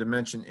Bordism in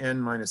dimension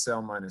n minus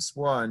L minus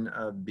 1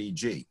 of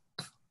BG.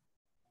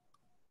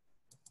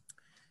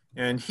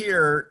 And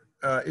here,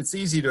 it's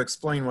easy to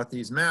explain what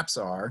these maps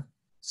are.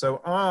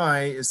 So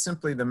I is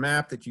simply the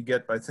map that you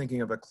get by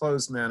thinking of a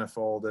closed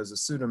manifold as a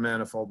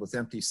pseudomanifold with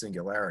empty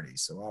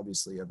singularities. So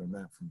obviously you have a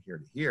map from here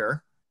to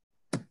here.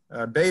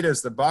 Beta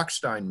is the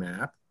Bachstein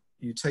map.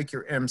 You take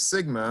your M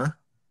sigma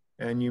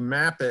and you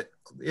map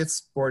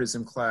its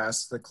Bordism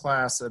class, the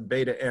class of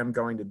beta M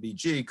going to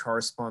BG,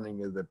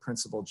 corresponding to the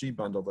principal G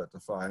bundle that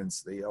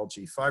defines the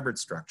LG fibered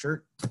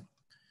structure.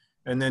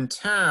 And then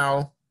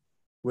tau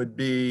would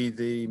be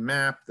the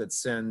map that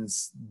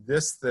sends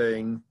this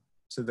thing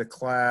to the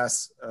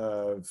class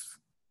of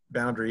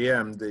boundary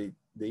M, the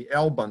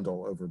L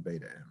bundle over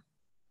beta M.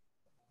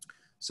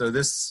 So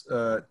this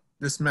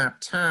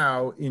map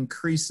tau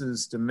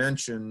increases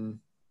dimension.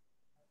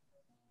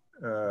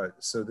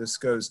 So this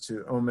goes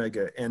to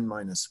omega n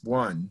minus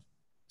 1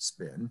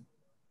 spin.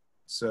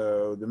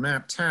 So the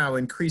map tau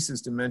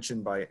increases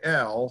dimension by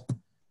L.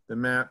 The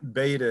map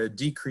beta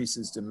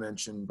decreases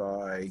dimension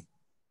by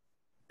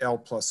L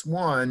plus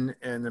 1,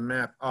 and the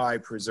map I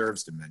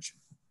preserves dimension.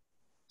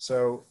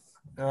 So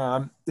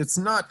it's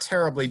not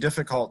terribly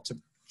difficult to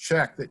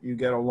check that you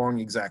get a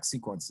long exact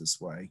sequence this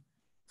way.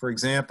 For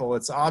example,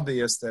 it's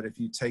obvious that if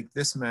you take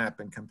this map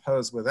and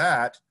compose with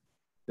that,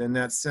 then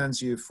that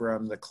sends you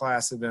from the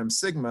class of M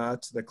sigma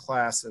to the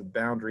class of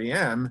boundary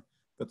M,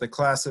 but the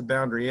class of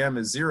boundary M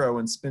is 0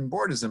 in spin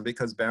Bordism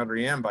because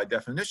boundary M by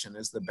definition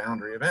is the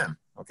boundary of M.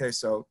 Okay,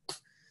 so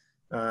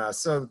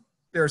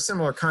there are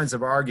similar kinds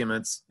of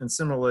arguments, and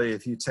similarly,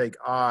 if you take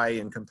I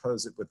and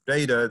compose it with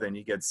beta, then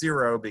you get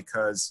 0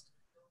 because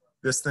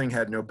this thing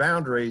had no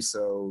boundary,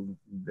 so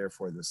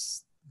therefore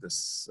this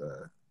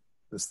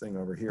thing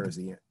over here is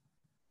the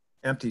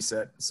empty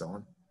set, and so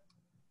on.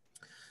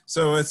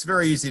 So it's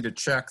very easy to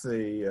check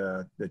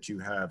that you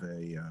have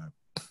a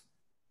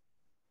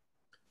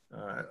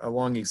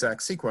long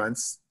exact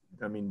sequence.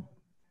 I mean,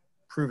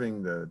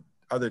 proving the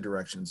other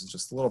directions is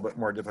just a little bit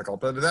more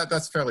difficult, but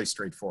that's fairly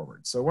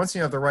straightforward. So once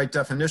you have the right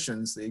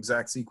definitions, the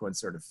exact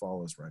sequence sort of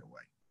follows right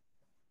away.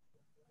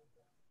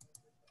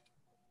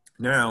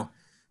 Now,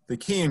 the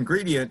key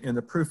ingredient in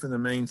the proof of the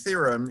main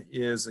theorem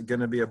is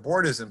going to be a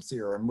Bordism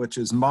theorem, which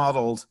is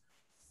modeled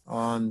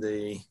on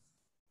the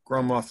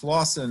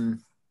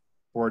Gromov-Lawson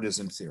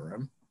Bordism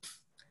theorem.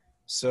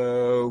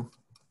 So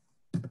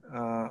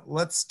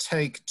let's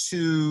take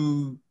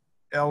two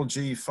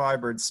LG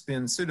fibered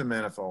spin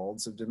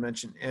pseudomanifolds of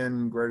dimension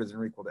n greater than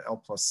or equal to L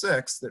plus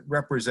 6 that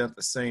represent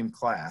the same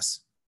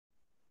class.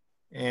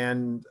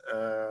 And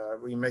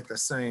we make the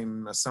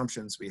same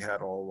assumptions we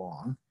had all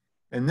along.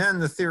 And then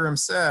the theorem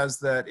says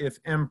that if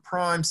M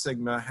prime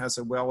sigma has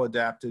a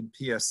well-adapted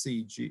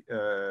PSC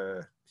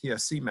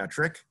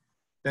metric,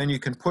 then you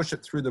can push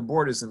it through the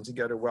Bordism to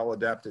get a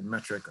well-adapted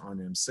metric on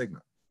M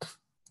sigma.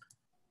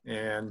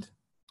 And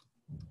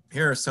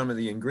here are some of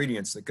the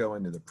ingredients that go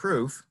into the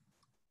proof.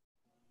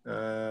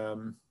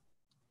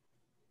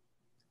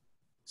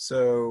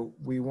 So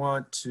we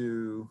want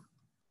to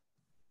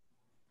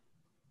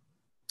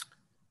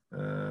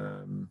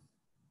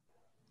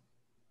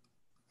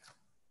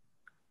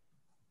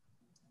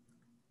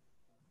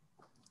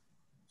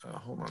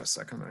hold on a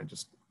second.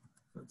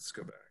 Let's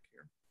go back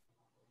here.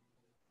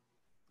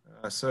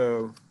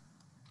 So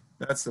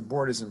that's the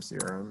Bordism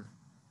theorem.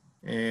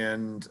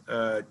 And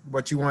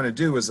what you want to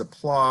do is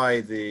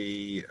apply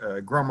the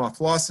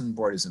Gromov-Lawson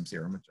Bordism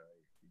theorem, which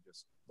you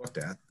just looked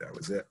at. That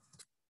was it.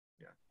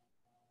 Yeah.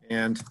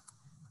 And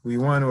we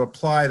want to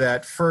apply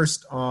that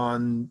first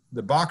on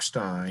the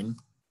Bachstein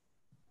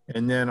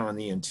and then on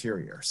the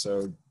interior.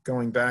 So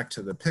going back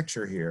to the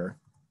picture here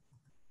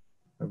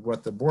of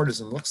what the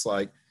Bordism looks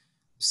like,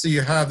 so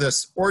you have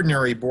this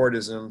ordinary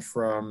Bordism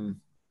from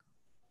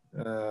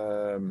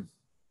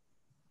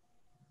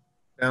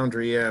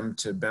boundary M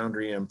to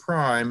boundary M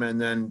prime,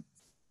 and then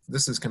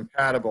this is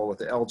compatible with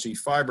the LG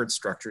fibered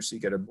structure, so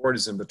you get a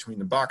Bordism between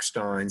the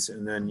Bachsteins,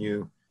 and then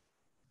you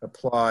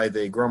apply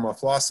the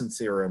Gromov-Lawson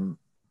theorem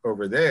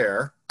over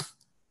there.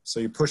 So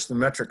you push the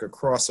metric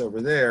across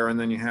over there, and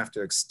then you have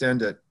to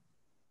extend it.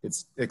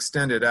 It's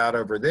extended out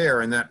over there,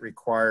 and that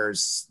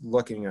requires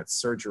looking at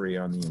surgery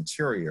on the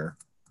interior.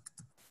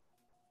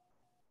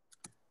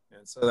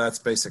 And so that's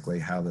basically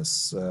how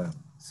this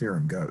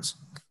theorem goes.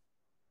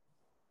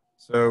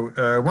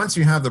 So once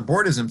you have the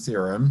Bordism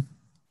theorem,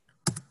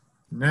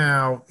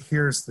 now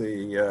here's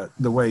the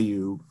way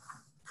you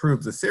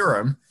prove the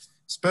theorem.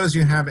 Suppose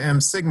you have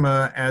M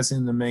sigma as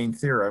in the main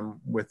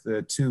theorem with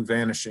the two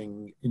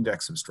vanishing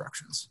index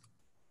obstructions.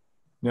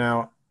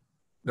 Now,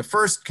 the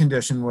first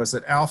condition was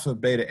that alpha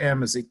of beta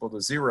M is equal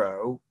to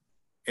 0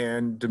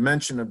 and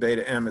dimension of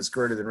beta M is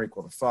greater than or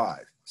equal to 5.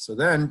 So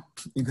then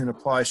you can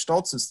apply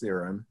Stolz's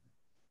theorem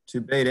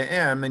to beta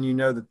M, and you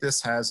know that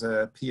this has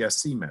a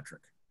PSC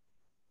metric.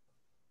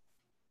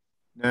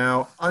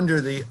 Now,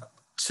 under the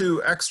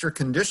two extra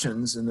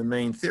conditions in the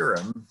main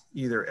theorem,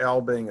 either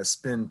L being a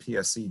spin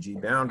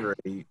PSCG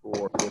boundary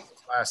or with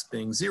class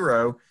being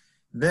 0,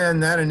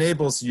 then that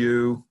enables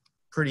you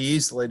pretty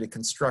easily to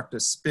construct a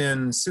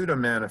spin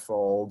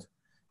pseudomanifold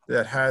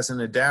that has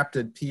an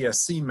adapted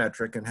PSC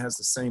metric and has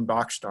the same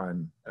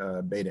Bachstein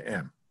beta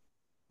M.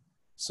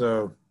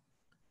 So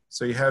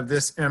you have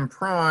this M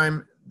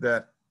prime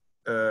that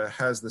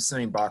has the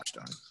same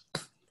Bachstein.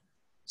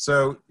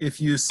 So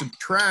if you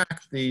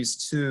subtract these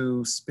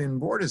two spin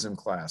Bordism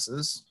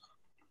classes,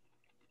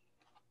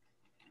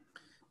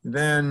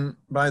 then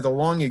by the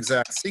long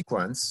exact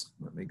sequence,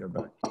 let me go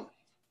back over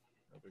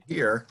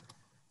here,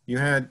 you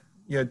had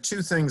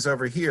two things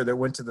over here that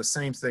went to the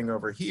same thing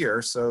over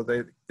here, so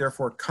they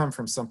therefore come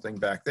from something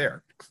back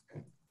there.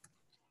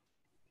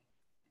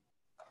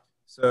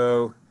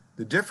 So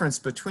the difference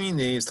between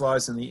these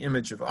lies in the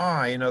image of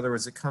I. In other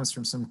words, it comes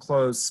from some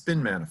closed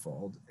spin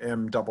manifold,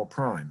 M double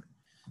prime.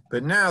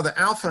 But now the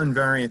alpha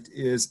invariant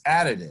is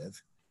additive,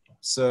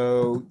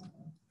 so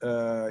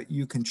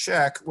you can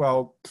check,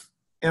 well,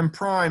 M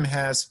prime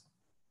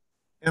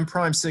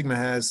sigma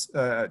has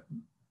a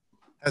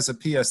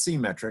PSC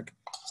metric,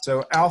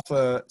 so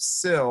alpha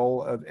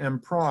sil of M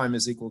prime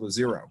is equal to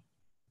 0.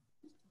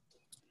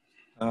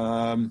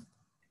 And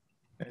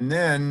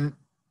then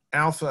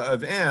alpha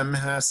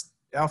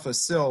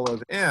sil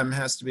of M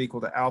has to be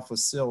equal to alpha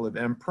sil of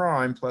M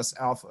prime plus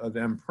alpha of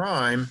M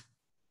prime,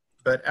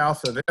 but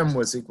alpha of M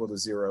was equal to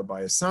 0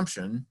 by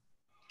assumption,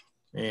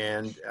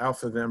 and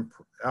alpha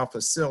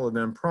sil of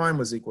M prime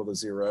was equal to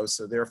 0,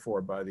 so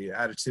therefore by the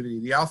additivity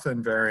of the alpha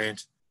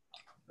invariant,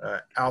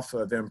 alpha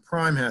of M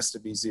prime has to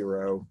be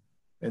 0,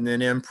 and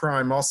then M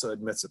prime also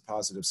admits a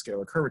positive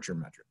scalar curvature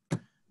metric.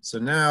 So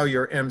now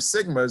your M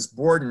sigma is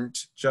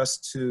bordant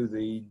just to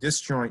the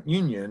disjoint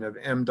union of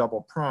M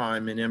double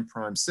prime and M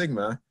prime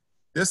sigma.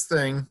 This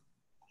thing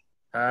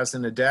has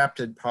an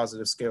adapted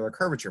positive scalar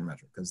curvature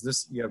metric, because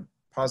this, you have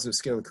positive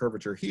scalar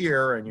curvature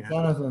here, and you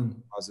have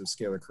positive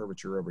scalar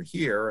curvature over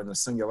here, and the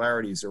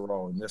singularities are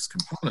all in this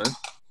component.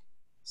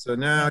 So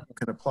now you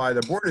can apply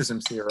the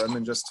Bordism theorem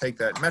and just take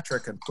that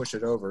metric and push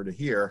it over to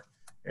here,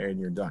 and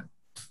you're done.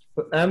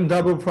 So M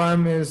double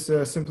prime is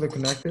simply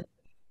connected?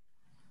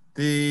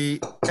 The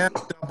M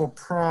double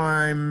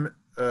prime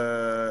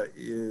can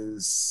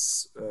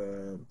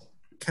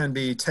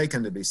be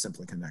taken to be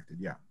simply connected,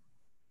 yeah.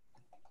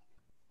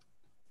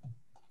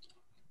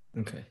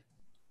 Okay.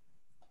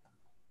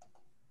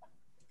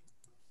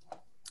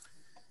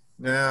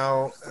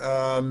 Now,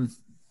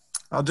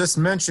 I'll just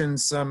mention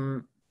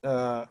some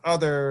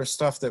other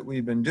stuff that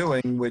we've been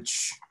doing,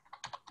 which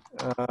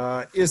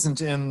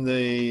isn't in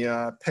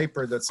the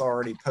paper that's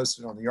already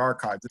posted on the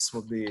archive. This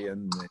will be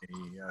in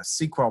the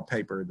sequel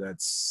paper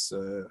that's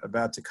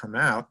about to come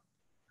out.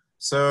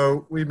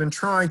 So we've been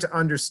trying to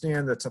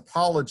understand the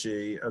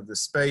topology of the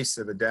space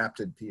of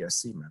adapted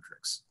PSC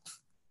metrics,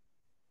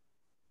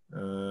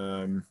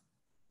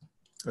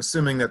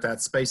 assuming that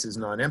that space is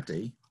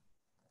non-empty.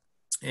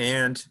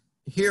 And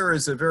here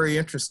is a very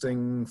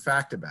interesting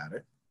fact about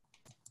it.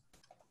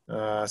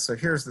 So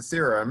here's the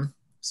theorem.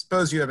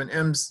 Suppose you have an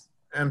M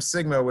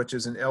sigma, which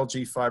is an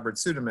LG fibered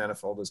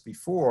pseudomanifold as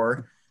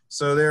before.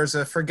 So there's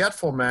a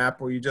forgetful map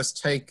where you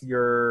just take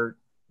your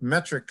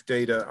metric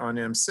data on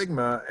M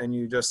sigma and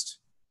you just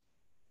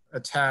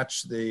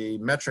attach the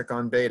metric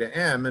on beta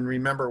M. And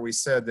remember, we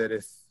said that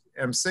if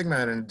M sigma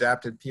in an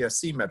adapted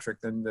PSC metric,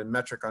 then the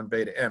metric on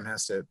beta M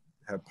has to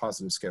have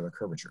positive scalar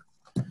curvature.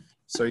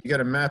 So you get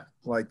a map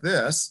like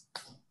this,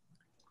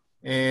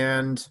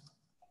 and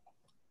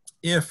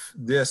if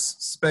this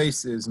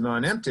space is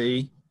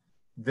non-empty,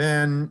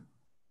 then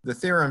the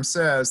theorem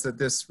says that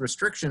this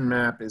restriction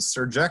map is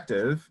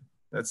surjective.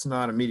 That's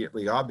not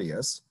immediately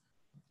obvious.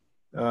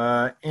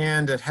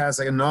 And it has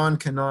a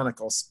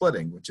non-canonical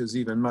splitting, which is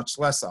even much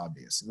less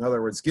obvious. In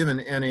other words, given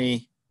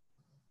any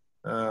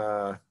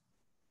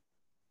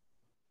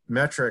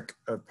metric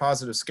of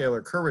positive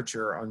scalar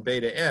curvature on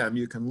beta M,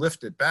 you can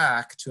lift it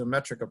back to a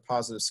metric of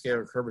positive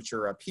scalar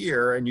curvature up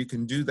here, and you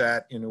can do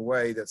that in a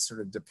way that sort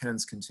of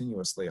depends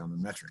continuously on the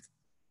metric.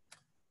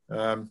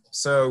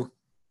 So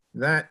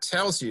that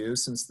tells you,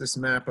 since this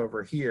map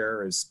over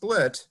here is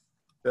split,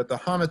 that the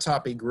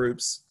homotopy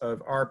groups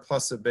of R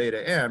plus of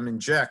beta M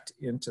inject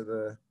into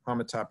the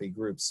homotopy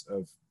groups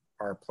of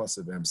R plus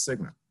of M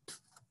sigma.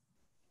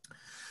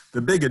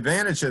 The big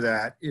advantage of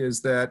that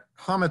is that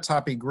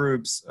homotopy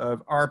groups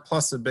of R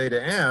plus of beta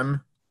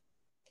M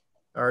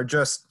are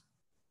just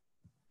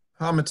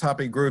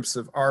homotopy groups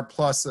of R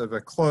plus of a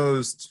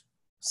closed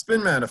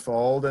spin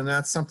manifold, and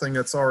that's something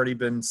that's already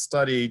been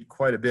studied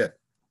quite a bit.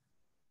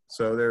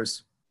 So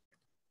there's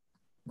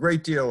a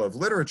great deal of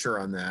literature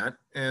on that,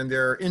 and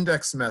there are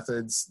index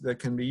methods that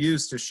can be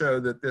used to show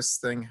that this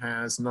thing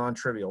has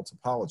non-trivial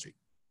topology.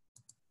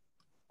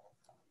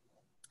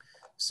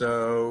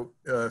 So,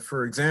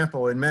 for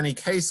example, in many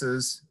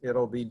cases,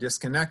 it'll be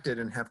disconnected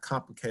and have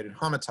complicated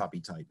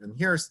homotopy type. And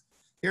here's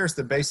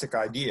the basic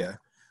idea.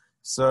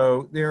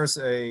 So there's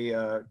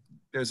a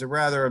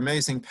rather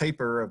amazing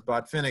paper of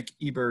Botvinnik,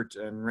 Ebert,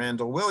 and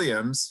Randall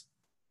Williams,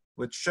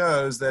 which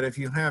shows that if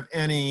you have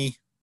any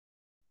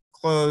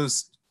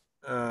closed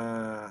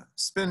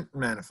spin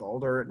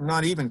manifold, or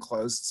not even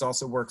closed, it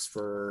also works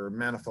for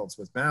manifolds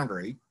with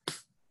boundary,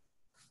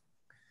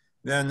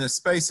 then the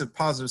space of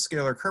positive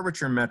scalar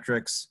curvature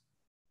metrics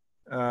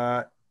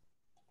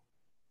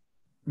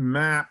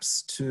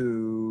maps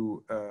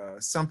to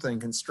something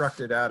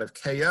constructed out of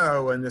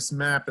KO, and this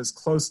map is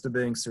close to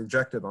being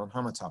surjective on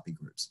homotopy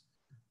groups.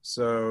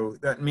 So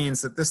that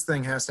means that this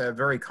thing has to have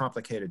very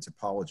complicated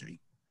topology,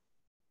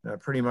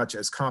 pretty much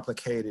as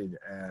complicated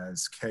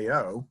as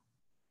KO.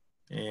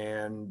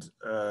 And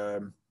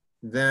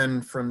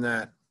then from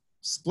that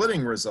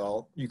splitting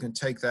result, you can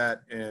take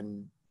that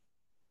and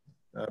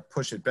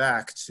push it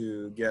back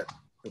to get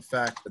the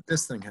fact that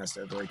this thing has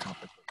to have very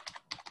complicated.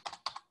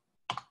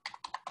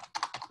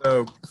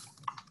 So,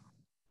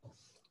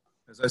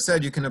 as I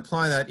said, you can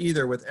apply that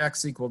either with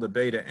x equal to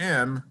beta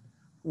m,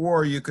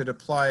 or you could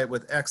apply it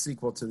with x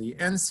equal to the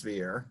n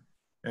sphere,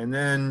 and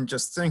then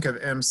just think of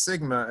m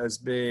sigma as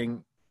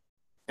being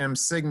m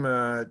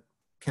sigma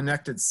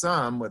connected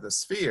sum with a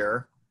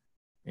sphere,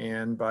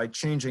 and by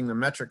changing the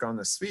metric on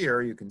the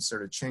sphere, you can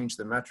sort of change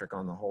the metric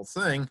on the whole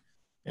thing.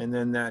 And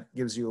then that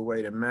gives you a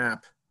way to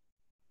map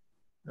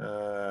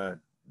the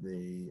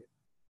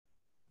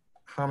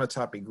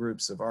homotopy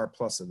groups of R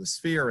plus of the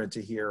sphere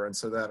into here. And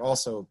so that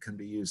also can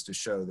be used to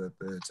show that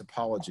the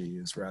topology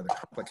is rather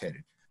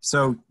complicated.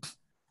 So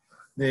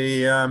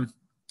the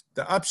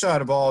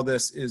upshot of all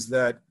this is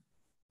that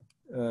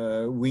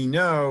we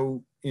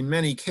know in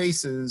many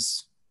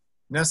cases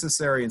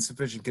necessary and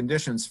sufficient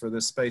conditions for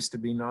this space to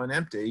be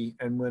non-empty.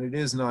 And when it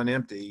is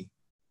non-empty,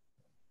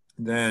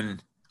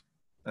 then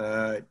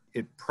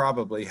it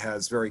probably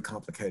has very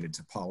complicated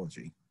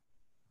topology.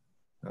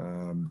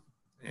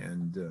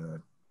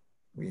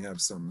 We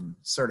have some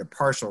sort of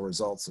partial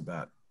results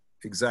about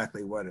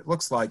exactly what it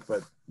looks like,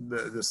 but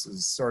this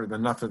is sort of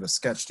enough of a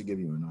sketch to give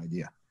you an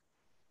idea.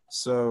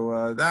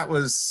 So that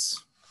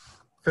was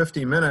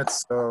 50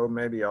 minutes, so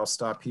maybe I'll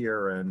stop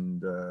here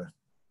and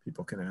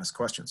people can ask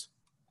questions.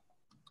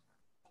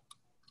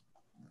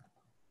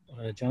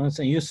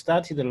 Jonathan, you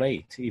started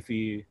late.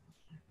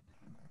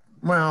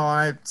 Well,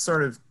 I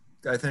sort of,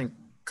 I think,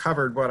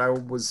 covered what I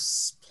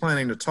was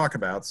planning to talk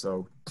about,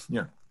 so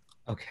yeah.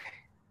 Okay.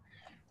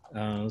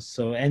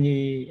 So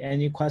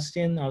any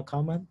question or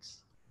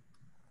comments?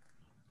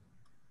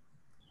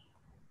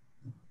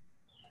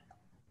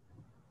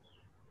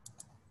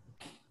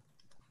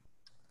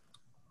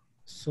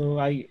 So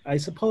I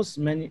suppose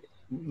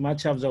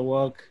much of the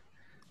work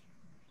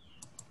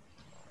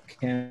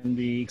can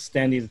be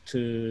extended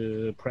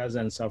to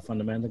presence of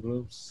fundamental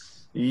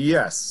groups.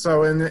 Yes.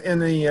 So in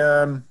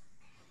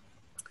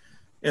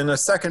the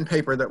second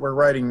paper that we're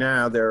writing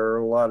now, there are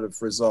a lot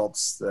of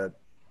results that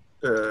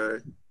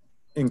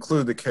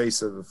include the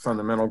case of a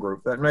fundamental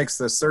group. That makes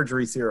the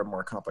surgery theorem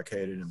more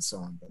complicated and so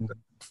on. But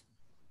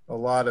a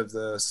lot of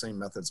the same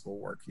methods will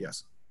work,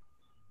 yes.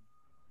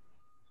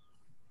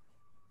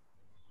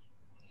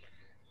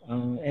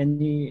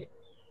 Any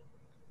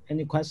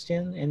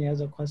question? Any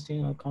other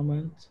question or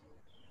comment?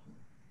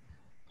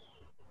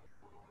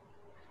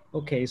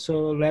 Okay,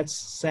 so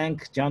let's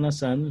thank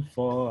Jonathan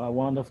for a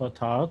wonderful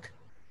talk.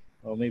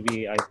 Or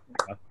maybe I.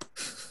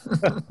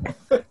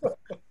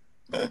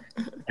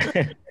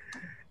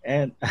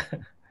 And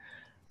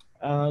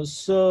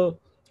so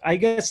I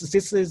guess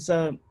this is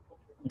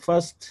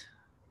first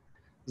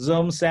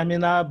Zoom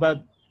seminar,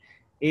 but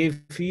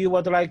if you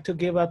would like to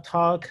give a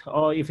talk,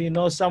 or if you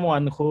know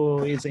someone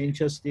who is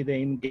interested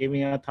in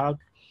giving a talk,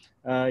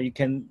 you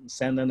can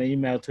send an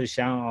email to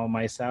Sean or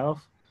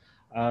myself.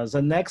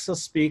 The next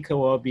speaker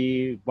will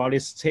be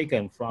Boris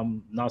Taken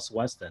from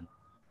Northwestern.